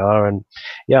than they are. And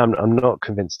yeah, I'm not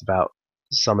convinced about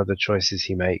some of the choices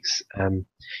he makes.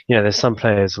 There's some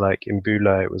players like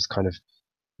Mbula, it was kind of,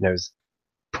 it was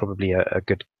probably a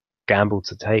good gamble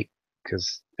to take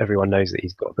because everyone knows that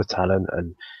he's got the talent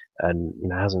and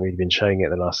hasn't really been showing it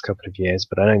the last couple of years.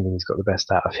 But I don't think he's got the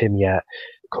best out of him yet.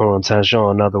 Corentin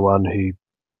Jean, another one who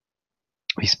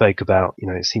we spoke about,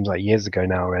 it seems like years ago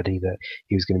now already that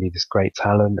he was going to be this great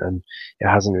talent, and it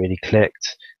hasn't really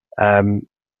clicked. It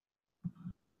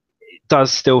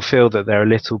does still feel that they're a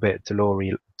little bit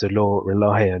Delors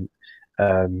reliant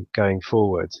going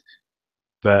forward,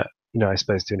 but I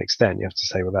suppose to an extent you have to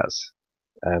say, well, that's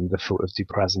the fault of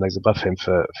Dupraz and those above him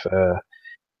for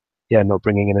not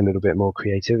bringing in a little bit more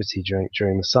creativity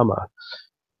during the summer.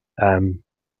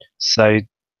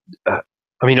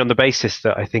 On the basis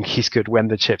that I think he's good when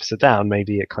the chips are down,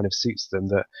 maybe it kind of suits them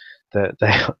that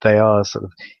they are sort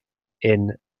of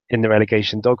in the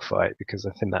relegation dogfight, because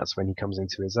I think that's when he comes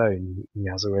into his own. He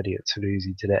has already at Toulouse,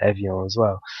 he did at Evian as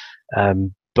well.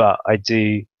 But I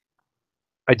do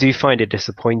find it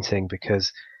disappointing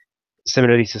because,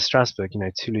 similarly to Strasbourg,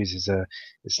 Toulouse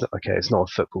it's not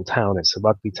a football town, it's a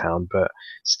rugby town, but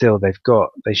still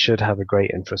they should have a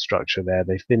great infrastructure there.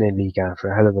 They've been in Ligue 1 for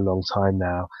a hell of a long time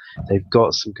now. They've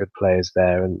got some good players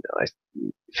there, and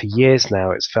for years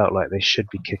now it's felt like they should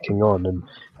be kicking on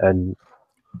and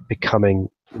becoming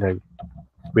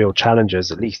real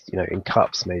challengers, at least in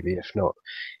cups maybe,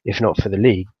 if not for the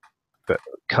league, but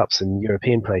cups and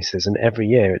European places. And every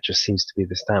year it just seems to be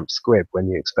this damp squib when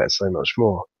you expect so much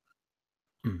more.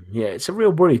 Yeah, it's a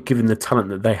real worry given the talent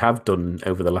that they have done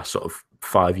over the last sort of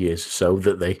 5 years or so,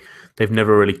 that they've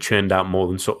never really churned out more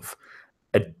than sort of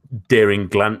a daring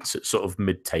glance at sort of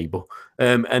mid-table.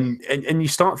 And you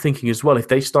start thinking as well, if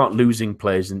they start losing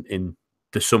players in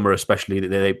the summer, especially,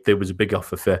 there was a big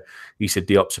offer for Issa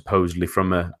Diop supposedly from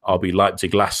RB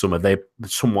Leipzig last summer.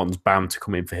 Someone's bound to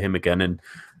come in for him again,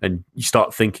 and you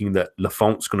start thinking that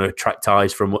Lafont's going to attract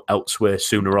eyes from elsewhere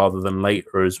sooner rather than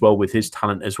later as well, with his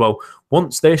talent as well.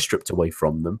 Once they're stripped away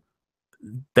from them,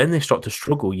 then they start to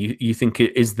struggle. You think,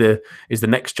 is the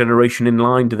next generation in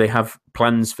line? Do they have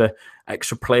plans for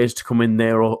extra players to come in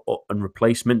there and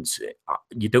replacements?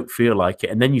 You don't feel like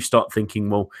it, and then you start thinking,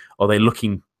 well, are they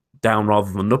looking down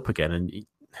rather than up again? And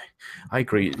I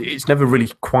agree, it's never really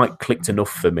quite clicked enough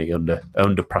for me under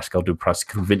Pascal Dupraz to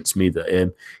convince me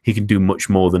that he can do much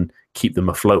more than keep them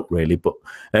afloat, really. But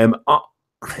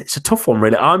it's a tough one,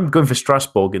 really. I'm going for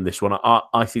Strasbourg in this one.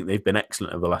 I think they've been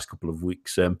excellent over the last couple of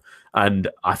weeks, and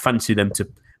I fancy them to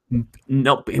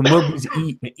not be as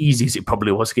easy as it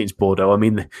probably was against Bordeaux. I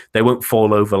mean, they won't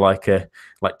fall over like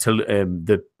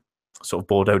the sort of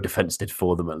Bordeaux defence did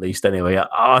for them, at least. Anyway,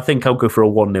 I think I'll go for a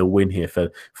 1-0 win here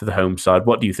for the home side.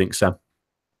 What do you think, Sam?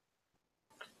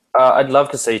 I'd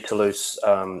love to see Toulouse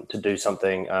to do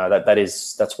something.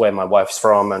 That's where my wife's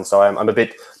from, and so I'm a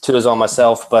bit Toulouse on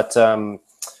myself, but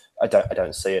I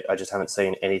don't see it. I just haven't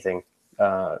seen anything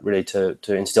really to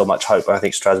instill much hope. I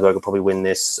think Strasbourg will probably win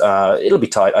this. It'll be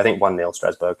tight. I think 1-0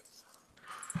 Strasbourg.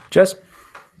 Jess?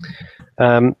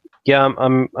 Yeah,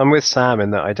 I'm with Sam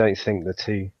in that I don't think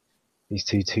these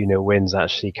two 2-0 wins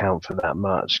actually count for that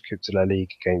much. Coupe de la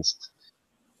Ligue against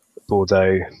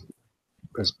Bordeaux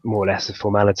was more or less a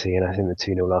formality, and I think the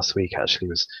 2-0 last week actually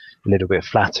was a little bit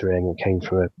flattering. It came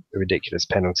from a ridiculous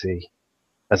penalty,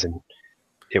 as in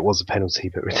it was a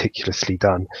penalty but ridiculously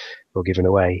done or given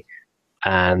away,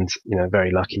 and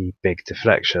very lucky big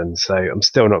deflection. So I'm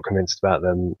still not convinced about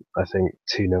them. I think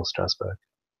 2-0 Strasbourg.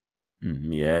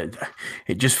 Yeah,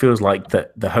 it just feels like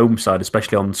that the home side,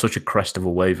 especially on such a crest of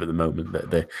a wave at the moment,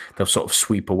 that they'll sort of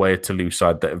sweep away a Toulouse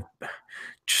side that have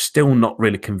just still not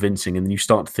really convincing. And you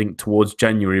start to think towards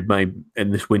January, maybe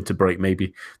in this winter break,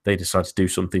 maybe they decide to do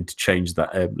something to change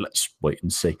that. Let's wait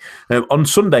and see. On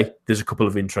Sunday, there's a couple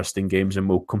of interesting games, and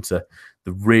we'll come to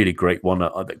the really great one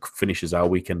that finishes our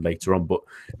weekend later on. But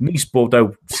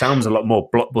Nice-Bordeaux sounds a lot more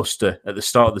blockbuster at the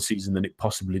start of the season than it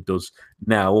possibly does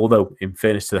now, although in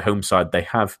fairness to the home side, they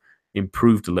have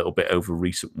improved a little bit over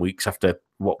recent weeks after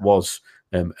what was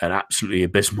an absolutely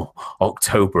abysmal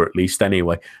October, at least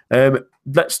anyway.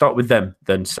 Let's start with them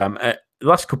then, Sam. The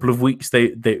last couple of weeks,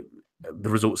 the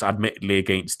results admittedly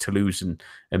against Toulouse and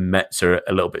Metz are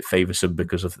a little bit favoursome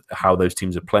because of how those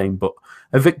teams are playing, but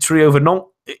a victory over Nantes,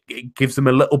 it gives them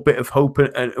a little bit of hope.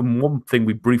 And one thing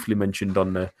we briefly mentioned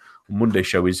on the Monday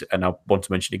show is, and I want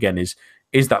to mention again, is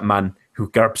that man who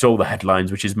grabs all the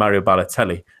headlines, which is Mario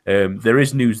Balotelli. There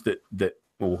is news that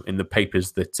in the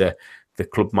papers that the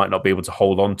club might not be able to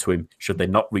hold on to him should they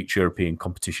not reach European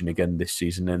competition again this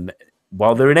season. And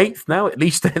while they're in 8th now, at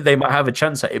least they might have a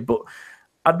chance at it. But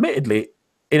admittedly,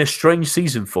 in a strange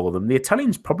season for them, the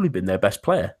Italian's probably been their best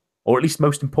player, or at least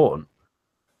most important.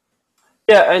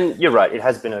 Yeah, and you're right. It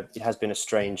has been a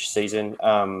strange season.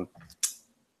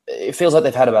 It feels like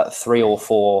they've had about 3 or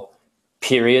 4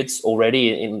 periods already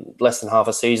in less than half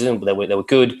a season. They were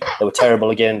good, they were terrible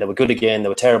again, they were good again, they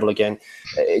were terrible again.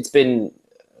 It's been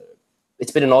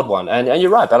an odd one, and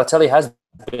you're right. Balotelli has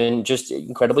been just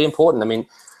incredibly important. I mean,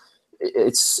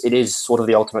 it is sort of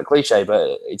the ultimate cliche,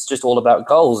 but it's just all about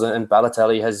goals, and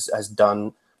Balotelli has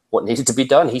done what needed to be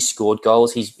done. He scored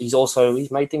goals.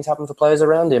 He's made things happen for players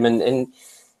around him, and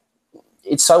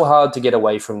it's so hard to get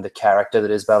away from the character that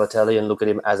is Balotelli and look at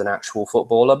him as an actual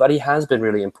footballer, but he has been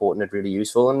really important and really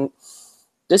useful. And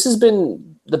this has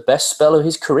been the best spell of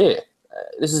his career.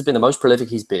 This has been the most prolific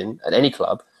he's been at any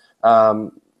club.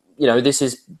 This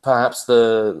is perhaps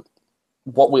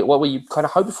what we kind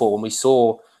of hoped for when we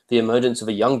saw the emergence of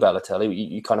a young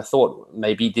Balotelli. You kind of thought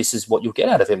maybe this is what you'll get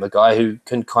out of him, a guy who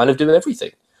can kind of do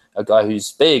everything, a guy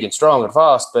who's big and strong and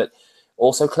fast, but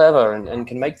also clever and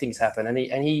can make things happen. And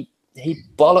he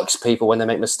bollocks people when they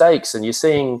make mistakes, and you're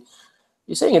seeing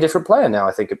a different player now,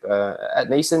 I think, at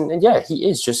Nice. And yeah, he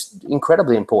is just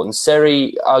incredibly important.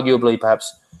 Seri, arguably,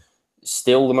 perhaps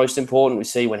still the most important. We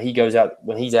see when he's out,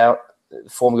 the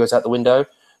form goes out the window.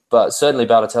 But certainly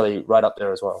Balotelli right up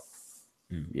there as well.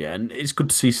 Yeah, and it's good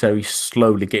to see Seri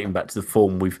slowly getting back to the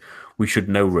form we should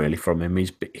know really from him.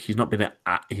 He's not been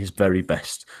at his very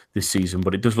best this season,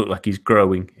 but it does look like he's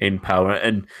growing in power.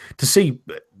 And to see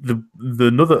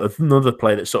another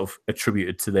player that's sort of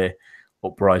attributed to their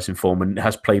uprising form and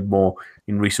has played more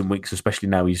in recent weeks, especially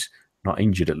now he's not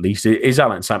injured at least, is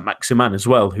Allan Saint-Maximin as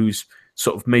well, who's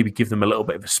sort of maybe give them a little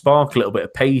bit of a spark, a little bit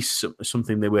of pace,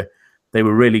 something they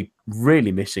were really,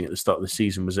 really missing at the start of the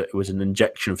season. Was an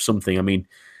injection of something. I mean,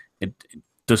 it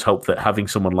does help that having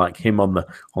someone like him on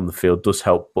the field does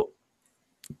help. But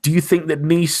do you think that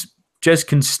Nice just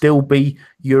can still be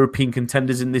European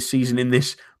contenders in this season, in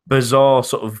this bizarre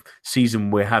sort of season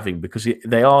we're having? Because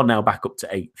they are now back up to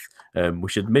 8th,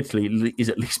 which admittedly is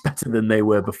at least better than they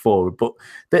were before. But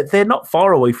they're not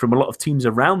far away from a lot of teams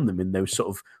around them in those sort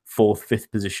of 4th, 5th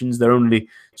positions. They're only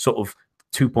sort of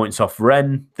 2 points off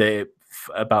Rennes. They're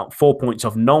about 4 points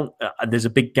off Nantes. There's a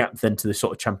big gap then to the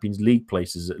sort of Champions League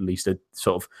places, at least a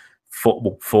sort of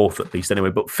 4th at least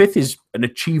anyway. But 5th is an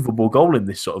achievable goal in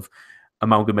this sort of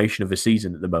amalgamation of a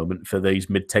season at the moment for these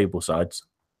mid-table sides.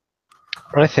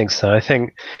 I think so. I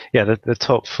think, yeah, the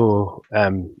top 4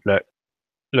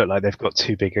 look like they've got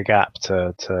too big a gap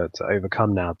to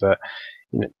overcome now. But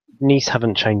Nice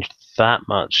haven't changed that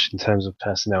much in terms of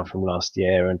personnel from last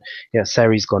year, and yeah,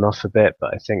 Seri's gone off a bit,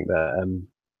 but I think that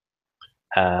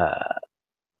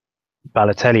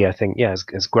Balotelli, I think,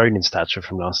 has grown in stature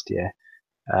from last year.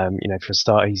 For a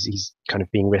start, he's kind of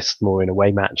being risked more in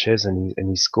away matches, and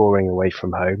he's scoring away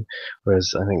from home,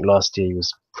 whereas I think last year he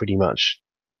was pretty much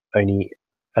only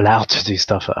allowed to do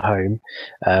stuff at home.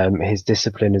 His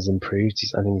discipline has improved.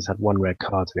 I think he's had 1 red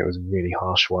card, and it was a really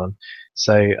harsh one.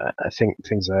 So I think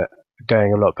things are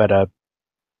going a lot better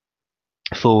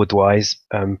forward-wise.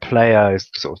 Player is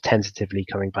sort of tentatively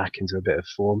coming back into a bit of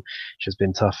form, which has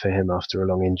been tough for him after a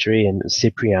long injury. And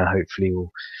Cyprien hopefully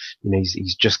will,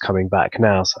 he's just coming back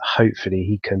now, so hopefully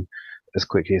he can, as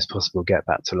quickly as possible, get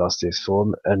back to last year's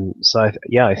form. And so,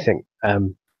 I think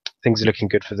things are looking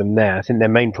good for them there. I think their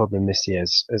main problem this year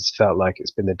has felt like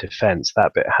it's been the defence.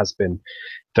 That bit has been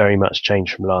very much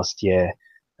changed from last year.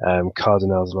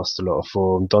 Cardinal's lost a lot of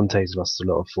form, Dante's lost a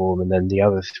lot of form, and then the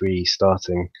other 3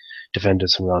 starting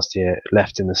defenders from last year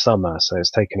left in the summer. So it's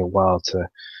taken a while to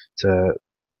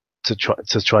try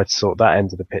to sort that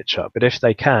end of the pitch up. But if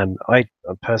they can, I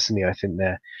personally think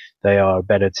they are a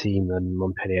better team than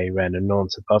Montpellier, Rennes, and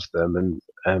Nantes above them.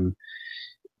 And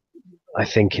I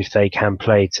think if they can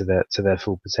play to their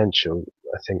full potential,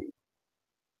 I think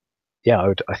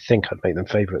I'd make them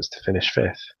favourites to finish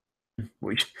 5th.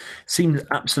 Which seems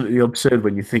absolutely absurd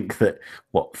when you think that,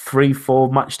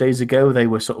 3-4 match days ago, they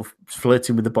were sort of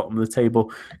flirting with the bottom of the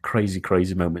table. Crazy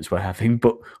moments we're having.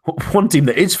 But one team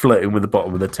that is flirting with the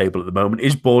bottom of the table at the moment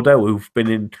is Bordeaux, who've been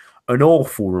in an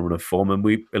awful run of form, and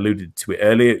we alluded to it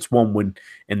earlier. It's 1 win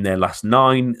in their last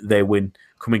 9. Their win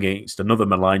coming against another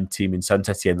maligned team in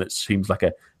Saint-Etienne that seems like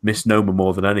a misnomer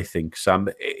more than anything, Sam.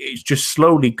 It's just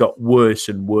slowly got worse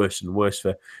and worse and worse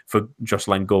for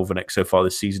Jocelyn Gourvenec so far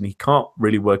this season. He can't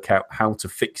really work out how to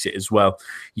fix it as well.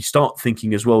 You start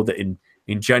thinking as well that in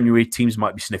January, teams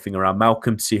might be sniffing around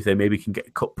Malcolm to see if they maybe can get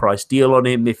a cut price deal on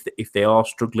him if they are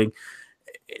struggling.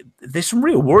 There's some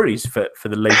real worries for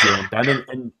the lazy old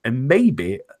Dan, and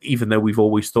maybe, even though we've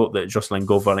always thought that Jocelyn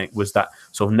Gourvenec was that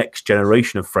sort of next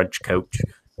generation of French coach,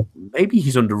 maybe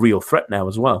he's under real threat now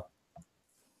as well.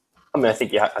 I mean, I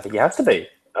think you have to be.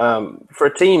 For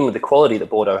a team with the quality that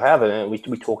Bordeaux have, and we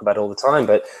talk about it all the time,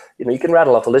 but you can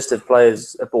rattle off a list of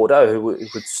players at Bordeaux who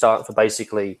would start for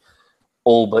basically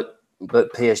all but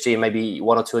but PSG and maybe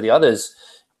one or two of the others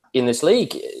in this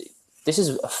league. This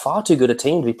is a far too good a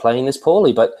team to be playing this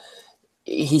poorly, but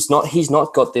he's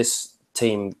not got this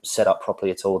team set up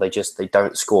properly at all. They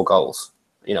don't score goals.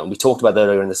 We talked about that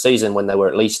earlier in the season when they were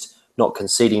at least not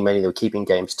conceding many. They were keeping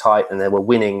games tight and they were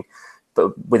winning,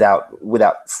 but without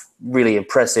really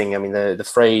impressing. I mean, the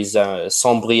phrase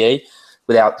sans briller,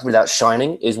 without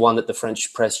shining, is one that the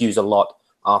French press use a lot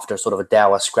after sort of a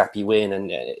dour, scrappy win.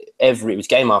 And it was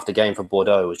game after game for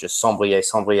Bordeaux. It was just sans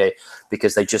briller,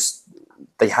 because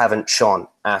they haven't shone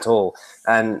at all.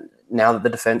 And now that the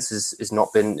defense has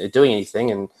not been doing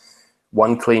anything, and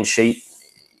one clean sheet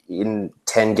in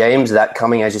 10 games, that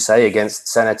coming, as you say, against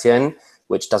Saint-Etienne,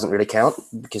 which doesn't really count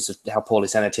because of how poorly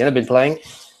Saint-Etienne have been playing.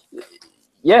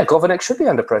 Yeah, Gourvenec should be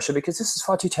under pressure because this is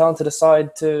far too talented a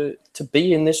side to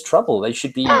be in this trouble. They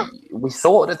should be. We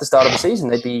thought at the start of the season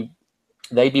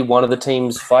they'd be one of the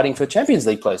teams fighting for Champions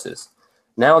League places.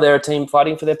 Now they're a team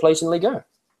fighting for their place in Ligue 1.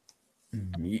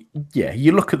 Yeah,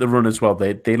 you look at the run as well.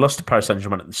 They lost to Paris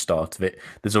Saint-Germain at the start of it.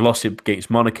 There's a loss against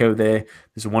Monaco there.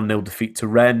 There's a 1-0 defeat to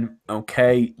Rennes.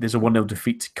 Okay. There's a 1-0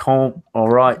 defeat to Caen. All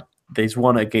right. There's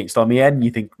one against Amiens.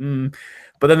 You think,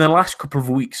 But then the last couple of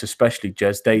weeks, especially,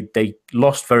 Jez, they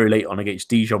lost very late on against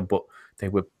Dijon, but they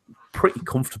were pretty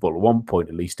comfortable at one point,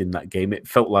 at least in that game. It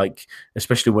felt like,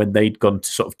 especially when they'd gone to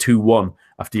sort of 2-1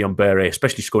 after Yambere,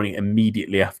 especially scoring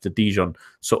immediately after Dijon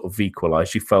sort of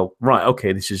equalised, you felt, right,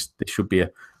 okay, this should be a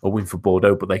win for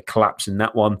Bordeaux, but they collapsed in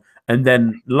that one. And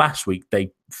then last week,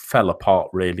 they fell apart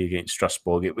really against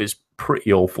Strasbourg. It was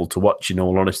pretty awful to watch, in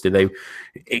all honesty.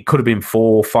 It could have been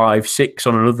 4, 5, 6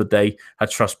 on another day had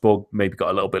Strasbourg maybe got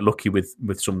a little bit lucky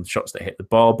with some shots that hit the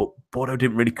bar, but Bordeaux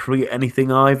didn't really create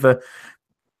anything either.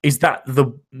 Is that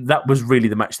was really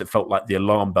the match that felt like the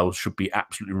alarm bells should be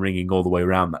absolutely ringing all the way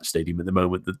around that stadium at the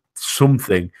moment, that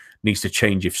something needs to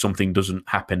change if something doesn't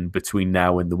happen between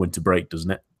now and the winter break,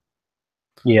 doesn't it?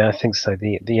 Yeah, I think so.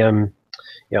 I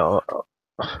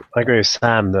agree with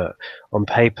Sam that on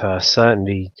paper,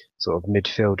 certainly sort of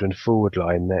midfield and forward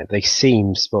line, they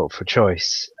seem spot for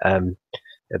choice.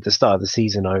 At the start of the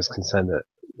season, I was concerned that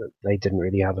they didn't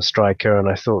really have a striker, and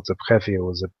I thought De Préville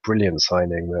was a brilliant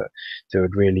signing that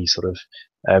would really sort of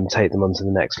take them on to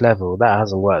the next level. That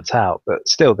hasn't worked out, but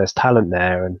still there's talent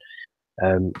there,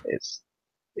 and it's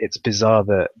bizarre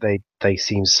that they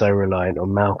seem so reliant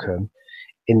on Malcolm.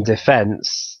 In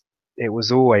defence, it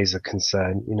was always a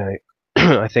concern.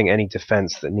 I think any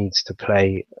defence that needs to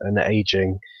play an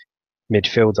ageing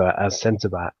midfielder as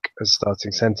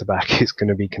starting centre back is going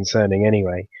to be concerning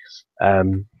anyway.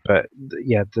 But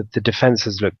yeah, the defence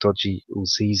has looked dodgy all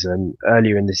season.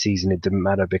 Earlier in the season, it didn't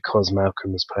matter because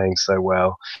Malcolm was playing so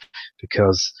well,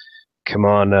 because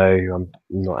Kamano, I'm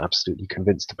not absolutely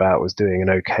convinced about, was doing an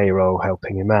okay role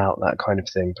helping him out, that kind of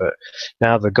thing. But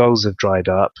now the goals have dried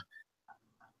up.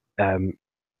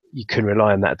 You can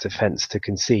rely on that defence to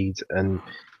concede, and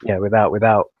yeah,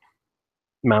 without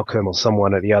Malcolm or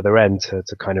someone at the other end to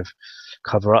kind of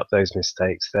cover up those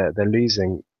mistakes, they're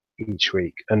losing each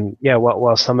week. And yeah,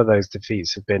 while some of those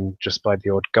defeats have been just by the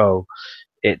odd goal,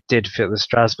 it did feel the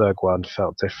Strasbourg one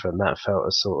felt different. That felt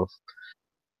a sort of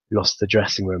lost the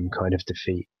dressing room kind of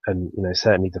defeat, and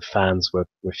certainly the fans were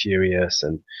furious.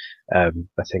 And I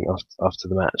think after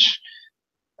the match,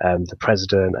 the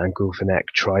president and Gourvenec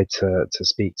tried to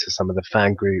speak to some of the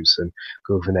fan groups, and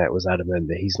Gourvenec was adamant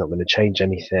that he's not going to change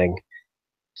anything.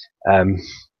 I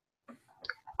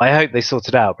hope they sort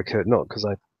it out, not because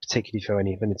I particularly feel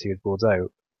any affinity with Bordeaux,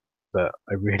 but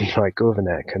I really like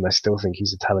Gourvenec, and I still think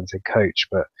he's a talented coach,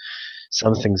 but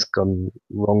something's gone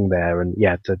wrong there. And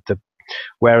yeah,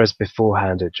 whereas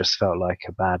beforehand it just felt like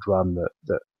a bad run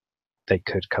that they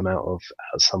could come out of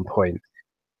at some point,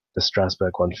 the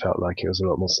Strasbourg one felt like it was a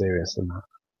lot more serious than that.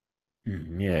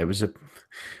 Yeah,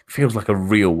 feels like a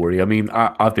real worry. I mean,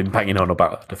 I've been banging on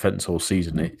about defence all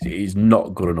season. It is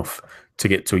not good enough to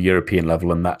get to a European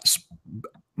level, and that's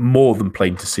more than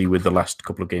plain to see with the last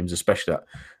couple of games, especially that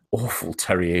awful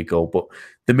Terrier goal. But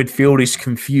the midfield is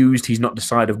confused. He's not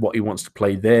decided what he wants to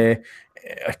play there.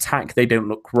 Attack, they don't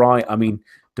look right. I mean,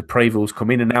 De Préville's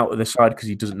come in and out of the side because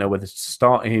he doesn't know whether to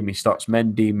start him. He starts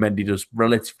Mendy. Mendy does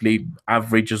relatively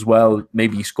average as well.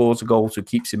 Maybe he scores a goal, so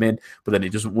keeps him in, but then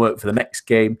it doesn't work for the next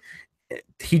game.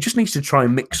 He just needs to try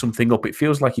and mix something up. It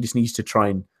feels like he just needs to try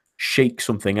and shake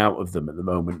something out of them at the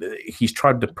moment. He's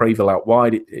tried to Depraville out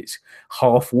wide. It's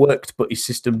half worked, but his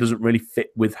system doesn't really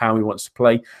fit with how he wants to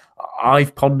play.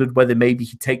 I've pondered whether maybe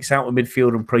he takes out a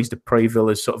midfield and plays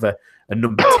Depraville as sort of a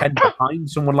number 10 behind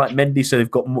someone like Mendy, so they've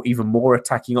got even more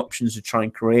attacking options to try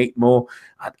and create more.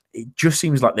 It just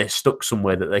seems like they're stuck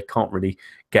somewhere that they can't really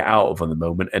get out of on the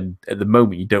moment. And at the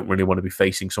moment, you don't really want to be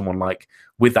facing someone like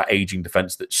with that aging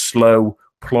defence that's slow,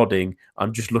 plodding.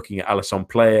 I'm just looking at Alisson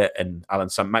Player and Alan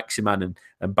Saint-Maximin,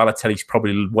 and Balotelli's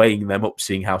probably weighing them up,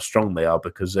 seeing how strong they are,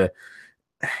 because it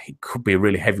could be a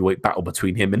really heavyweight battle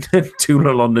between him and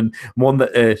Toulon, and one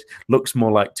that looks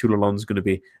more like Toulon's going to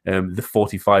be the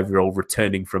 45-year-old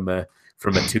returning from a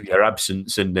 2-year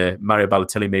absence, and Mario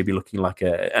Balotelli may be looking like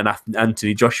an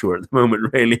Anthony Joshua at the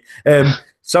moment, really.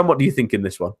 Sam, what do you think in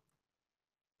this one?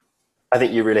 I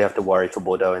think you really have to worry for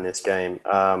Bordeaux in this game.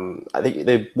 I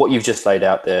think what you've just laid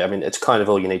out there, I mean, it's kind of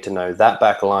all you need to know. That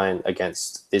back line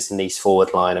against this Nice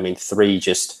forward line, I mean, 3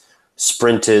 just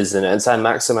sprinters, and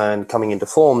Saint-Maximin coming into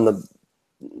form,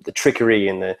 the trickery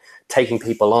and the taking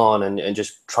people on and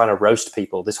just trying to roast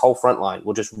people. This whole front line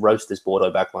will just roast this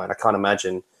Bordeaux back line. I can't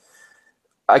imagine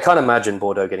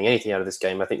Bordeaux getting anything out of this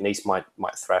game. I think Nice might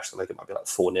thrash them. I think it might be like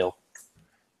 4-0.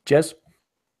 Jez?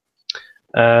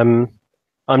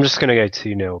 I'm just going to go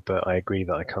 2-0, but I agree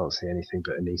that I can't see anything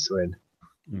but a Nice win.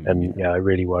 And yeah, I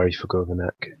really worry for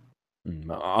Gourvenec.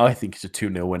 I think it's a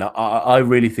 2-0 win. I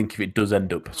really think if it does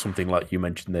end up something like you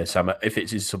mentioned there, Sam, if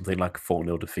it is something like a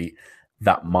 4-0 defeat,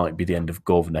 that might be the end of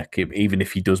Gourvenec. Even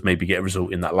if he does maybe get a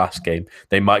result in that last game,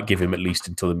 they might give him at least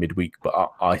until the midweek.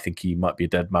 But I think he might be a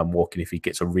dead man walking if he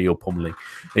gets a real pummeling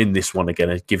in this one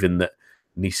again, given that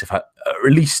Nice have had,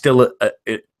 at least still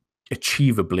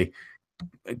achievably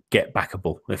get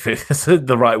backable, if it's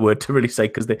the right word to really say,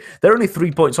 because they're only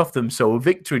 3 points off them, so a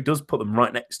victory does put them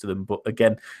right next to them. But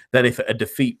again, then if a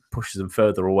defeat pushes them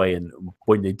further away, and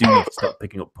when they do need to start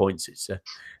picking up points,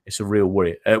 it's a real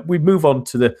worry. We move on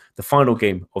to the final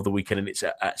game of the weekend, and it's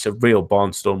a real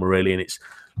barnstormer, really, and it's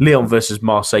Lyon versus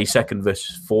Marseille, 2nd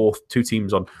versus 4th, 2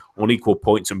 teams on equal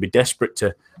points, and be desperate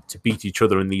to beat each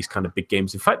other in these kind of big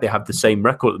games. In fact, they have the same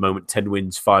record at the moment: 10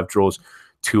 wins, 5 draws,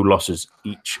 2 losses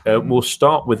each. We'll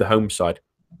start with the home side,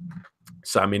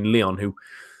 Sam, in Lyon, who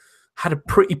had a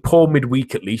pretty poor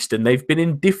midweek at least, and they've been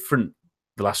indifferent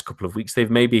the last couple of weeks.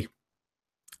 They've maybe,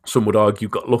 some would argue,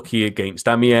 got lucky against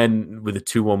Amiens with a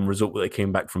 2-1 result where they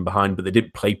came back from behind, but they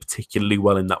didn't play particularly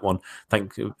well in that one.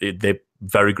 They're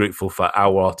very grateful for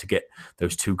Aouar to get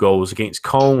those 2 goals. Against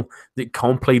Caen,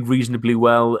 Caen played reasonably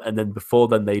well, and then before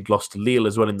then they'd lost to Lille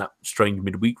as well in that strange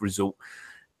midweek result.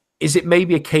 Is it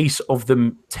maybe a case of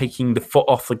them taking the foot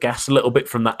off the gas a little bit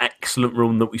from that excellent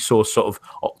run that we saw sort of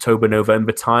October,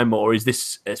 November time? Or is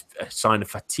this a sign of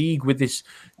fatigue with this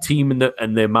team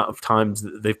and the amount of times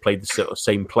that they've played the sort of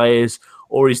same players?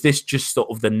 Or is this just sort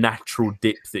of the natural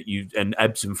dip and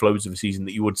ebbs and flows of a season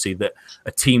that you would see, that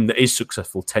a team that is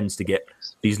successful tends to get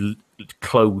these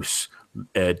close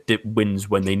dip wins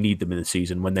when they need them in the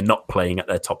season, when they're not playing at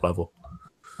their top level?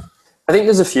 I think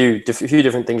there's a few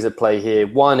different things at play here.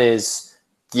 One is,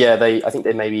 I think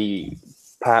they maybe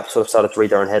perhaps sort of started to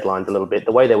read their own headlines a little bit.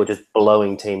 The way they were just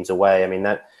blowing teams away. I mean,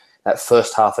 that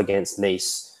first half against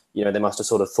Nice, they must have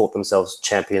sort of thought themselves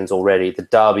champions already. The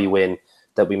derby win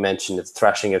that we mentioned, the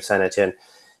thrashing of Saint-Etienne,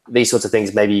 these sorts of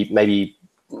things maybe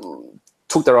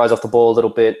took their eyes off the ball a little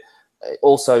bit.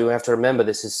 Also, you have to remember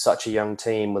this is such a young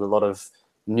team with a lot of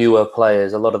newer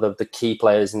players. A lot of the key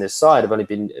players in this side have only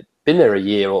been there a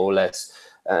year or less,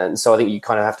 and so I think you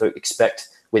kind of have to expect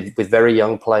with very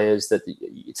young players that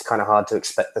it's kind of hard to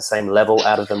expect the same level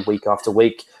out of them week after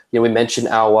week. We mentioned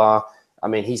Aouar. I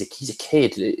mean, he's a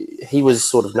kid. He was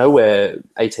sort of nowhere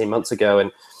 18 months ago,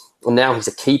 and now he's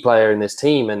a key player in this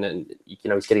team, and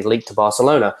he's getting linked to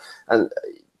Barcelona. And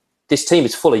this team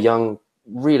is full of young,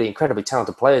 really incredibly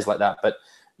talented players like that, but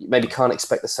you maybe can't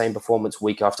expect the same performance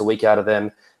week after week out of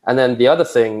them. And then the other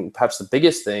thing, perhaps the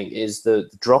biggest thing, is the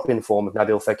drop-in form of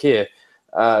Nabil Fekir.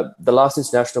 The last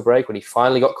international break, when he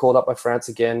finally got called up by France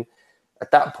again,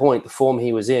 at that point, the form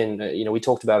he was in, we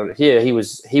talked about it here, he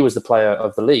was the player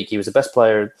of the league. He was the best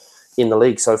player in the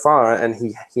league so far, and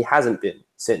he hasn't been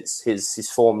since. His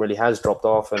form really has dropped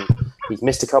off, and he's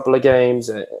missed a couple of games,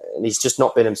 and he's just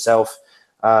not been himself.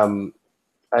 I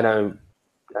know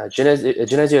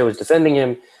Genesio was defending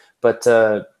him, but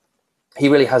he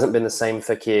really hasn't been the same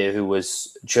Fekir who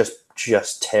was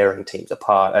just tearing teams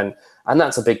apart, and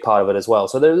that's a big part of it as well.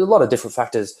 So there's a lot of different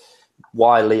factors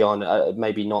why Lyon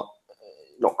maybe not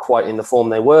quite in the form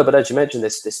they were, but as you mentioned, they're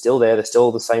still there. They're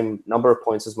still the same number of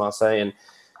points as Marseille,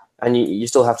 and you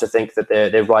still have to think that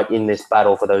they're right in this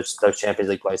battle for those Champions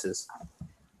League places.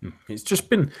 It's just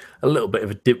been a little bit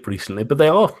of a dip recently, but they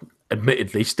are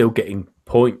admittedly still getting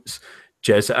points.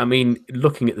 Jez, I mean,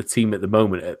 looking at the team at the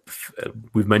moment,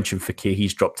 we've mentioned Fekir,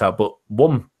 he's dropped out, but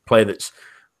one player that's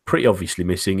pretty obviously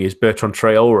missing is Bertrand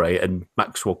Traore, and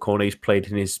Maxwell Cornet's played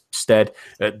in his stead.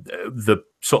 The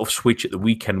sort of switch at the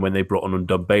weekend when they brought on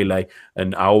Ndombele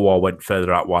and Aouar went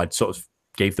further out wide sort of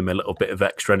gave them a little bit of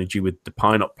extra energy with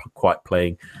Depay not quite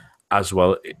playing as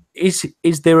well. Is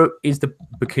the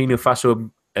Burkina Faso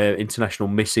international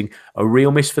missing a real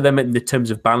miss for them in the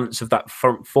terms of balance of that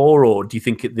front four, or do you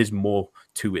think there's more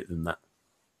to it than that?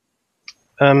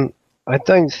 I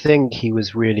don't think he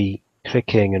was really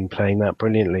clicking and playing that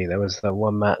brilliantly. There was that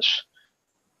one match,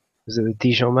 was it the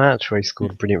Dijon match, where he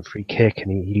scored a brilliant free kick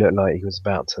and he looked like he was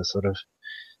about to sort of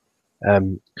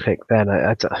click then.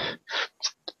 I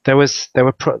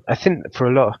think for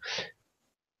a lot of,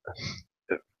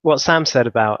 what Sam said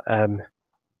about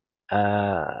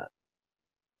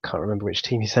can't remember which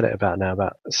team he said it about now,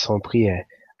 about Saint-Brieuc.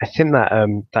 I think that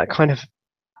that kind of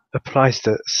applies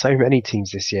to so many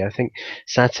teams this year. I think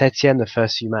Saint-Etienne, the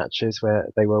first few matches where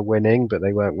they were winning, but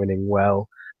they weren't winning well.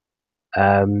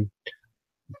 The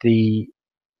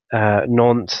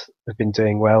Nantes have been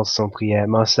doing well, Saint-Brieuc.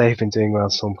 Marseille have been doing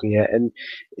well, Saint-Brieuc. And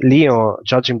Lyon,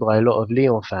 judging by a lot of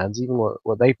Lyon fans, even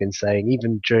what they've been saying,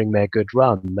 even during their good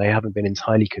run, they haven't been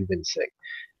entirely convincing.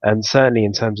 And certainly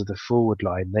in terms of the forward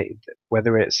line,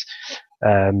 whether it's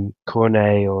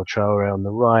Cornet or Traore on the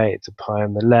right, Depay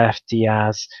on the left,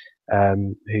 Diaz,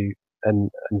 until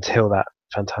that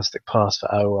fantastic pass for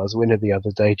Aouar's winner the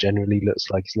other day, generally looks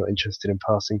like he's not interested in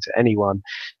passing to anyone.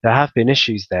 There have been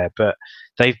issues there, but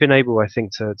they've been able, I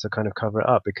think, to kind of cover it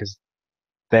up because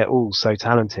they're all so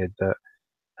talented that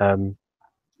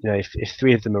if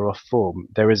three of them are off form,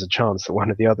 there is a chance that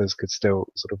one of the others could still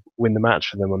sort of win the match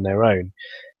for them on their own.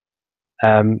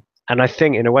 And I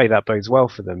think in a way that bodes well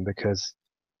for them because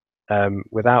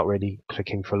without really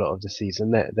clicking for a lot of the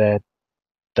season,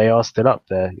 they are still up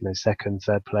there, second,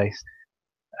 third place.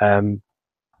 And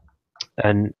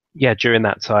yeah, during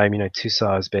that time,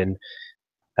 Toussaint has been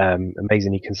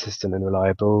amazingly consistent and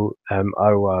reliable.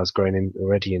 Aouar has grown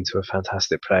already into a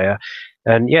fantastic player.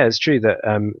 And yeah, it's true that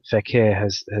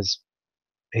Fekir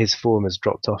his form has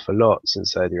dropped off a lot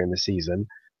since earlier in the season.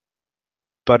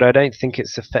 But I don't think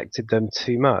it's affected them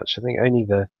too much. I think only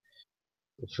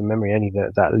from memory, only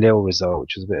that Lille result,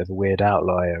 which was a bit of a weird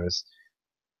outlier,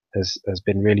 has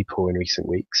been really poor in recent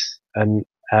weeks. And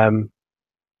I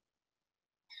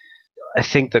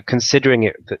think that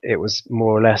considering that it was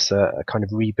more or less a kind of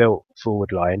rebuilt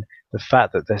forward line, the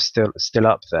fact that they're still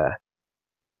up there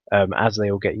as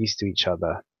they all get used to each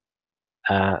other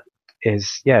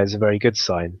is a very good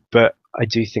sign. But I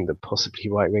do think that possibly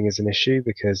right wing is an issue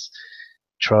because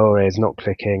Traore is not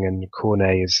clicking and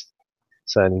Cornet is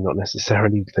certainly not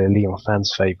necessarily the Lyon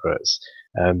fans' favourites.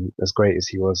 As great as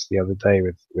he was the other day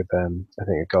with I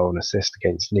think a goal and assist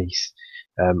against Nice,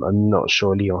 I'm not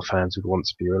sure Lyon fans would want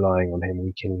to be relying on him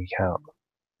week in, week out.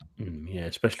 Yeah,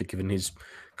 especially given his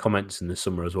comments in the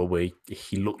summer as well, where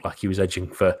he looked like he was edging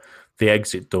for the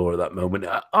exit door at that moment.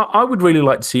 I would really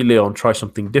like to see Lyon try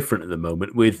something different at the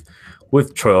moment with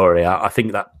Traore. I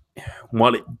think that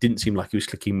while it didn't seem like he was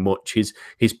clicking much, his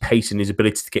pace and his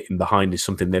ability to get in behind is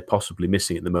something they're possibly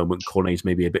missing at the moment. Cornet's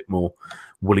maybe a bit more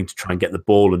willing to try and get the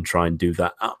ball and try and do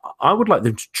that. I would like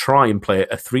them to try and play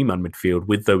a three-man midfield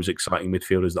with those exciting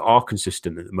midfielders that are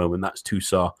consistent at the moment. That's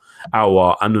Toussaint,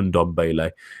 Aouar and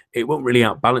Ndombele. It won't really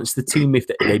outbalance the team if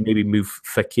they maybe move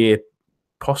Fekir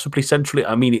possibly centrally.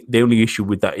 I mean, the only issue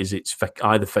with that is it's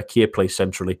either Fekir plays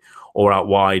centrally or out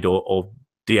wide or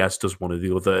Diaz does one or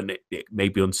the other, and it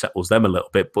maybe unsettles them a little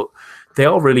bit. But they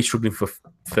are really struggling for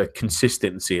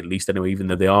consistency, at least anyway, even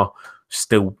though they are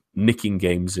still nicking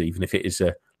games, even if it is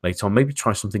late on. Maybe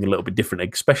try something a little bit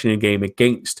different, especially in a game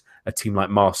against a team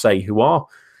like Marseille, who are...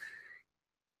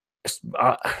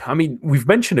 I mean, we've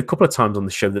mentioned a couple of times on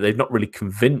the show that they've not really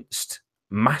convinced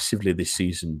massively this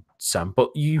season, Sam, but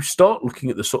you start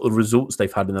looking at the sort of results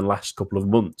they've had in the last couple of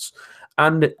months,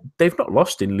 and they've not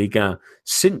lost in Ligue 1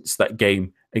 since that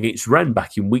game against Rennes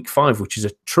back in week 5, which is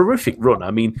a terrific run.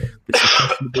 I mean, there's some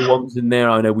questionable ones in there.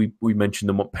 I know we mentioned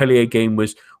the Montpellier game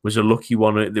was a lucky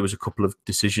one. There was a couple of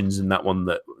decisions in that one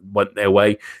that went their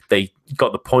way. They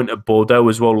got the point at Bordeaux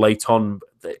as well late on.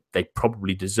 They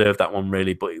probably deserved that one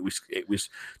really, but it was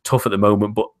tough at the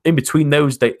moment. But in between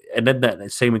those, and then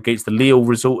that same against the Lille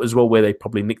result as well, where they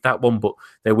probably nicked that one, but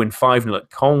they win 5-0 at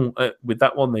Caen with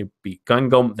that one. They beat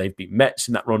Guingamp, they beat Metz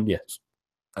in that run. Yes,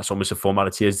 that's almost a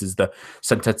formality as the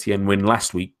Saint-Etienne win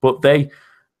last week. But they're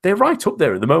right up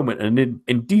there at the moment and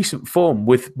in decent form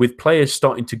with players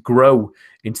starting to grow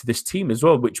into this team as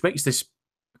well, which makes this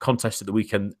contest at the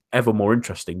weekend ever more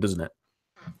interesting, doesn't it?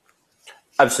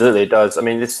 Absolutely, it does. I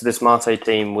mean, this Marseille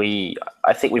team,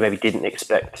 I think we maybe didn't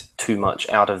expect too much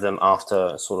out of them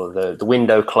after sort of the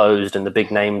window closed and the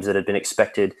big names that had been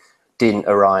expected didn't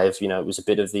arrive. You know, it was a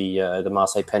bit of the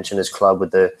Marseille Pensioners Club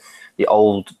with the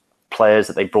old players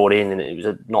that they brought in, and it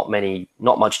was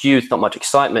not much youth, not much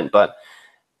excitement, but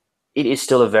it is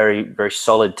still a very, very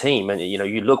solid team. And you know,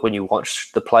 you look when you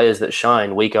watch the players that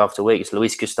shine week after week. It's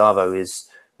Luis Gustavo has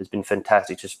been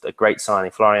fantastic, just a great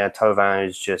signing. Florian Thauvin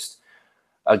is just,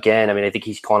 again, I mean, I think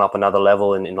he's gone up another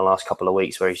level in the last couple of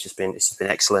weeks where it's just been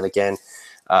excellent again.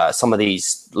 Some of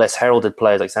these less heralded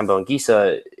players like Sambo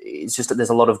Anguissa, it's just that there's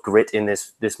a lot of grit in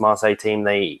this Marseille team.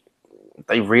 They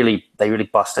really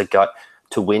bust a gut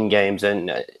to win games,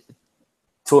 and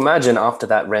to imagine after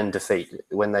that Rennes defeat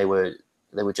when they were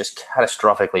just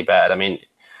catastrophically bad. I mean,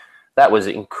 that was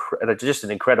just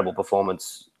an incredible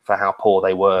performance for how poor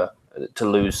they were to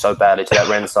lose so badly to that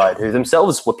Rennes side, who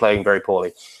themselves were playing very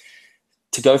poorly.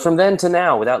 To go from then to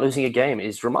now without losing a game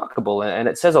is remarkable, and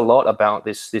it says a lot about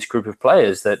this group of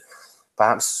players that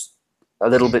perhaps a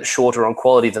little bit shorter on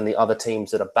quality than the other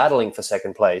teams that are battling for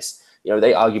second place. You know,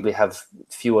 they arguably have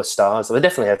fewer stars. They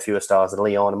definitely have fewer stars than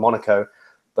Lyon and Monaco,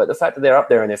 but the fact that they're up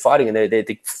there and they're fighting, and they're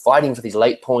fighting for these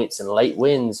late points and late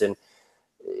wins, and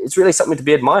it's really something to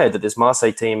be admired that this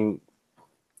Marseille team,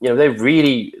 you know,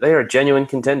 they are a genuine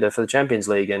contender for the Champions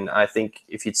League. And I think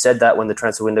if you'd said that when the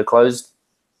transfer window closed,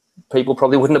 people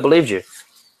probably wouldn't have believed you.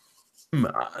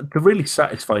 The really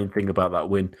satisfying thing about that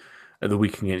win at the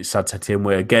weekend against Saint-Etienne,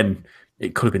 where again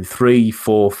it could have been 3,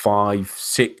 4, 5,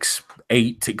 6,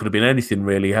 8. It could have been anything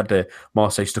really. Had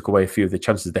Marseille stuck away a few of the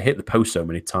chances. They hit the post so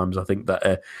many times. I think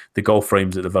that the goal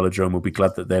frames at the Velodrome will be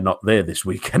glad that they're not there this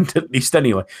weekend, at least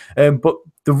anyway. But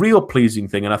the real pleasing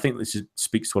thing, and I think this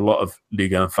speaks to a lot of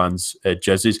Ligue 1 fans,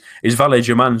 Jez, is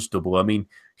Valère-Germain's double. I mean,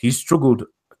 he's struggled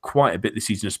quite a bit this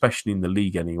season, especially in the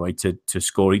league anyway, to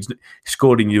score. He's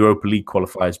scored in Europa League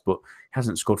qualifiers, but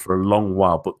hasn't scored for a long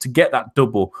while. But to get that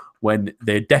double when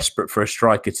they're desperate for a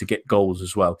striker to get goals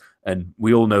as well, and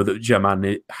we all know that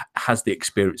Germain has the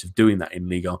experience of doing that in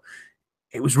Ligue 1,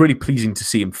 it was really pleasing to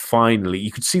see him finally.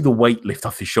 You could see the weight lift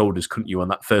off his shoulders, couldn't you, when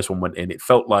that first one went in? It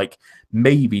felt like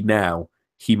maybe now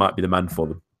he might be the man for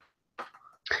them.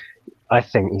 I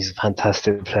think he's a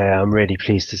fantastic player. I'm really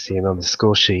pleased to see him on the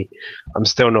score sheet. I'm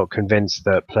still not convinced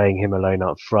that playing him alone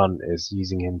up front is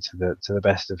using him to the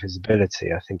best of his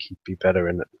ability. I think he'd be better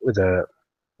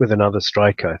with another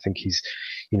striker. I think he's,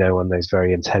 you know, one of those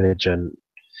very intelligent,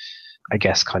 I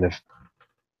guess, kind of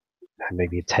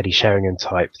maybe a Teddy Sheringham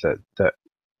type that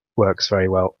works very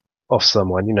well off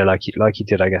someone. You know, like he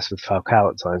did, I guess, with Falcao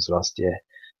at times last year,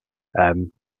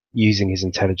 using his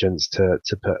intelligence to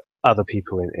put other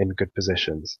people in good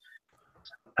positions.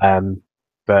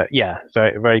 But yeah,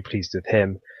 very, very pleased with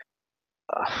him.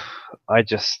 I've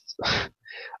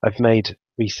made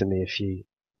recently a few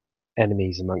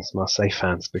enemies amongst Marseille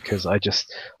fans because I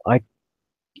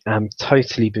am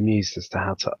totally bemused as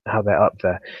to how they're up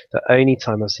there. The only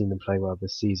time I've seen them play well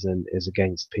this season is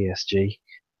against PSG.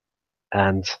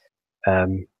 And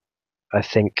I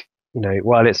think, you know,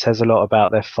 while it says a lot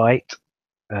about their fight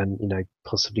and, you know,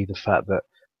 possibly the fact that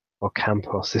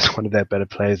Campos is one of their better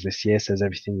players this year, says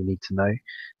everything you need to know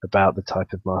about the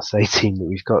type of Marseille team that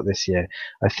we've got this year.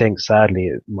 I think, sadly,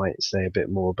 it might say a bit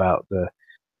more about the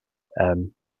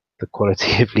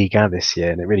quality of Ligue 1 this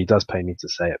year, and it really does pain me to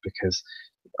say it because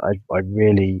I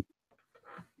really,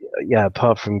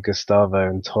 apart from Gustavo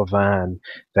and Thauvin,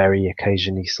 very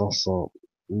occasionally Sanson,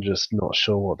 I'm just not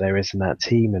sure what there is in that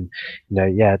team. And, you know,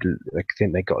 I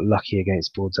think they got lucky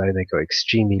against Bordeaux. They got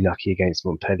extremely lucky against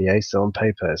Montpellier. So on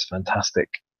paper, it's a fantastic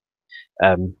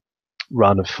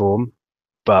run of form.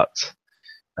 But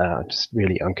I'm just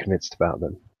really unconvinced about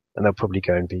them. And they'll probably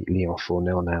go and beat Lyon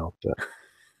 4-0 now.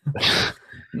 But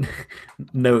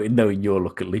knowing your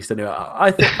look, at least. Anyway,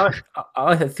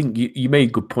 I think you made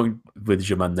a good point with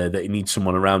Germain there, that he needs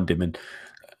someone around him. And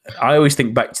I always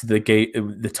think back to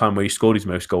the time where he scored his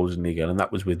most goals in Ligue 1, and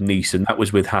that was with Nice, and that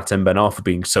was with Hatem Ben Arfa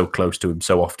being so close to him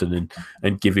so often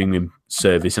and giving him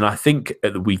service. And I think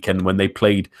at the weekend when they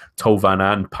played Thauvin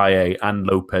and Payet and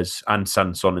Lopez and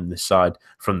Sanson in this side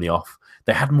from the off,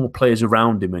 they had more players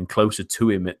around him and closer to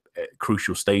him at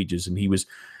crucial stages, and he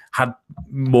had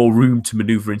more room to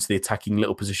manoeuvre into the attacking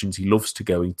little positions he loves to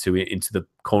go into the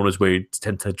corners where he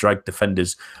tends to drag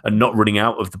defenders and not running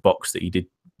out of the box that he did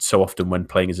so often when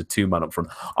playing as a two-man up front.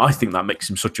 I think that makes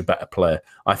him such a better player.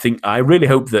 I really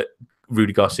hope that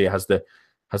Rudy Garcia has the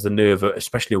has the nerve,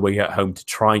 especially away at home, to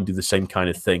try and do the same kind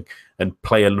of thing and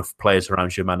play enough players around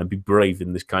Germain and be brave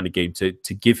in this kind of game to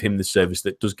give him the service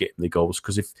that does get him the goals.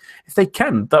 Because if they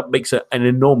can, that makes an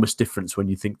enormous difference when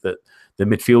you think that the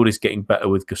midfield is getting better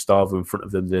with Gustavo in front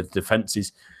of them. The defence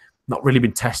is not really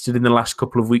been tested in the last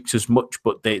couple of weeks as much,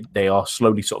 but they are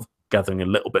slowly sort of gathering a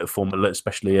little bit of form,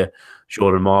 especially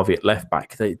Jordan Marvey at left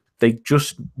back. They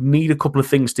just need a couple of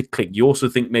things to click. You also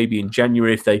think maybe in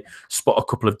January, if they spot a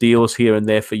couple of deals here and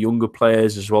there for younger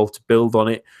players as well to build on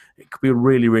it, it could be a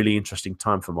really, really interesting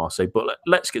time for Marseille. But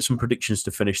let's get some predictions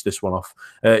to finish this one off.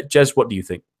 Jez, what do you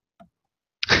think?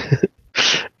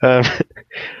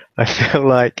 I feel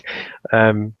like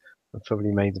I've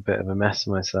probably made a bit of a mess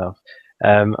of myself.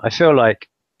 I feel like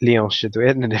Lyon should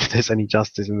win, and if there's any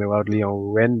justice in the world, Lyon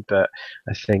will win. But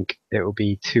I think it will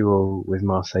be 2-2 with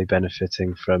Marseille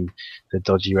benefiting from the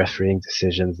dodgy refereeing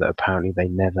decisions that apparently they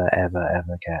never, ever,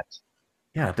 ever get.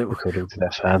 Yeah, according to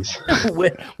their fans.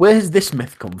 Where has this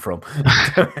myth come from?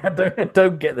 I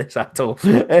don't get this at all.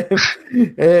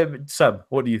 Sam,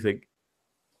 what do you think?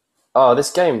 Oh,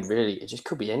 this game really, it just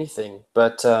could be anything.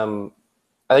 But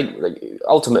I think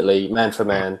ultimately, man for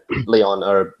man, Lyon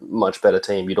are a much better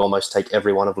team. You'd almost take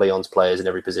every one of Lyon's players in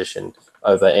every position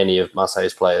over any of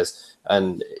Marseille's players.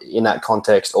 And in that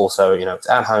context, also, it's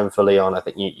at home for Lyon. I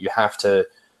think you have to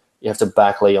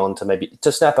back Lyon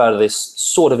to snap out of this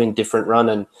sort of indifferent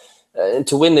run and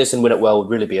to win this and win it well would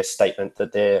really be a statement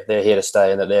that they're here to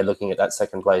stay and that they're looking at that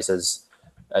second place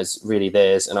as really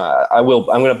theirs. And I'm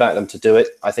going to back them to do it.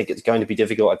 I think it's going to be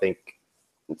difficult. I think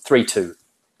 3-2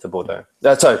 to Bordeaux.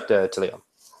 To Lyon.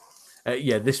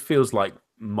 Yeah, this feels like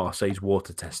Marseille's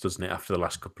water test, doesn't it? After the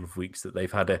last couple of weeks, that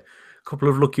they've had a couple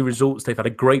of lucky results. They've had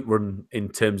a great run in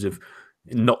terms of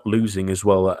not losing as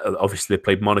well. Obviously, they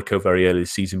played Monaco very early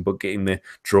this season, but getting the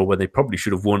draw where they probably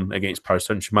should have won against Paris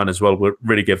Saint-Germain as well would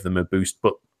really give them a boost.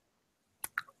 But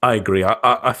I agree.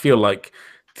 I feel like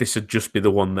this would just be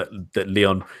the one that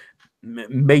Lyon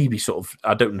maybe sort of,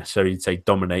 I don't necessarily say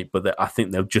dominate, but I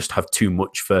think they'll just have too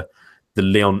much for the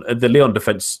Lyon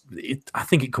defense. I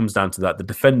think it comes down to that. The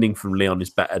defending from Lyon is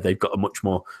better. They've got a much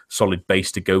more solid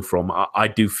base to go from. I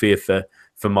do fear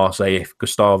for Marseille if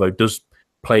Gustavo does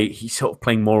play. He's sort of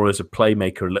playing more as a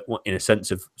playmaker in a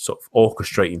sense of sort of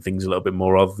orchestrating things a little bit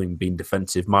more rather than being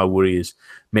defensive. My worry is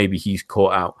maybe he's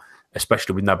caught out,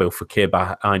 especially with Nabil Fekir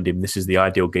behind him. This is the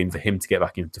ideal game for him to get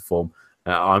back into form.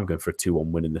 I'm going for a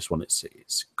 2-1 win in this one.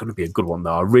 It's going to be a good one,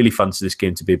 though. I really fancy this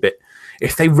game to be a bit...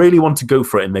 If they really want to go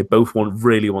for it and they both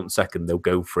really want second, they'll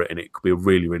go for it, and it could be a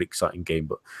really, really exciting game.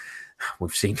 But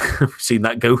we've seen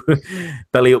that go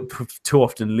belly up too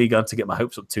often in Ligue 1 to get my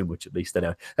hopes up too much, at least.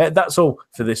 Anyway, that's all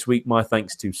for this week. My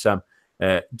thanks to Sam,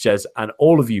 Jez, and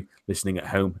all of you listening at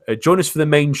home. Join us for the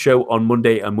main show on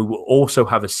Monday, and we will also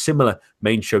have a similar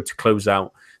main show to close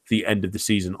out the end of the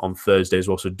season on Thursday as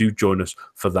well. So do join us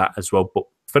for that as well. But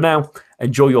for now,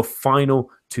 enjoy your final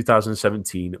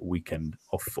 2017 weekend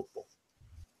of football.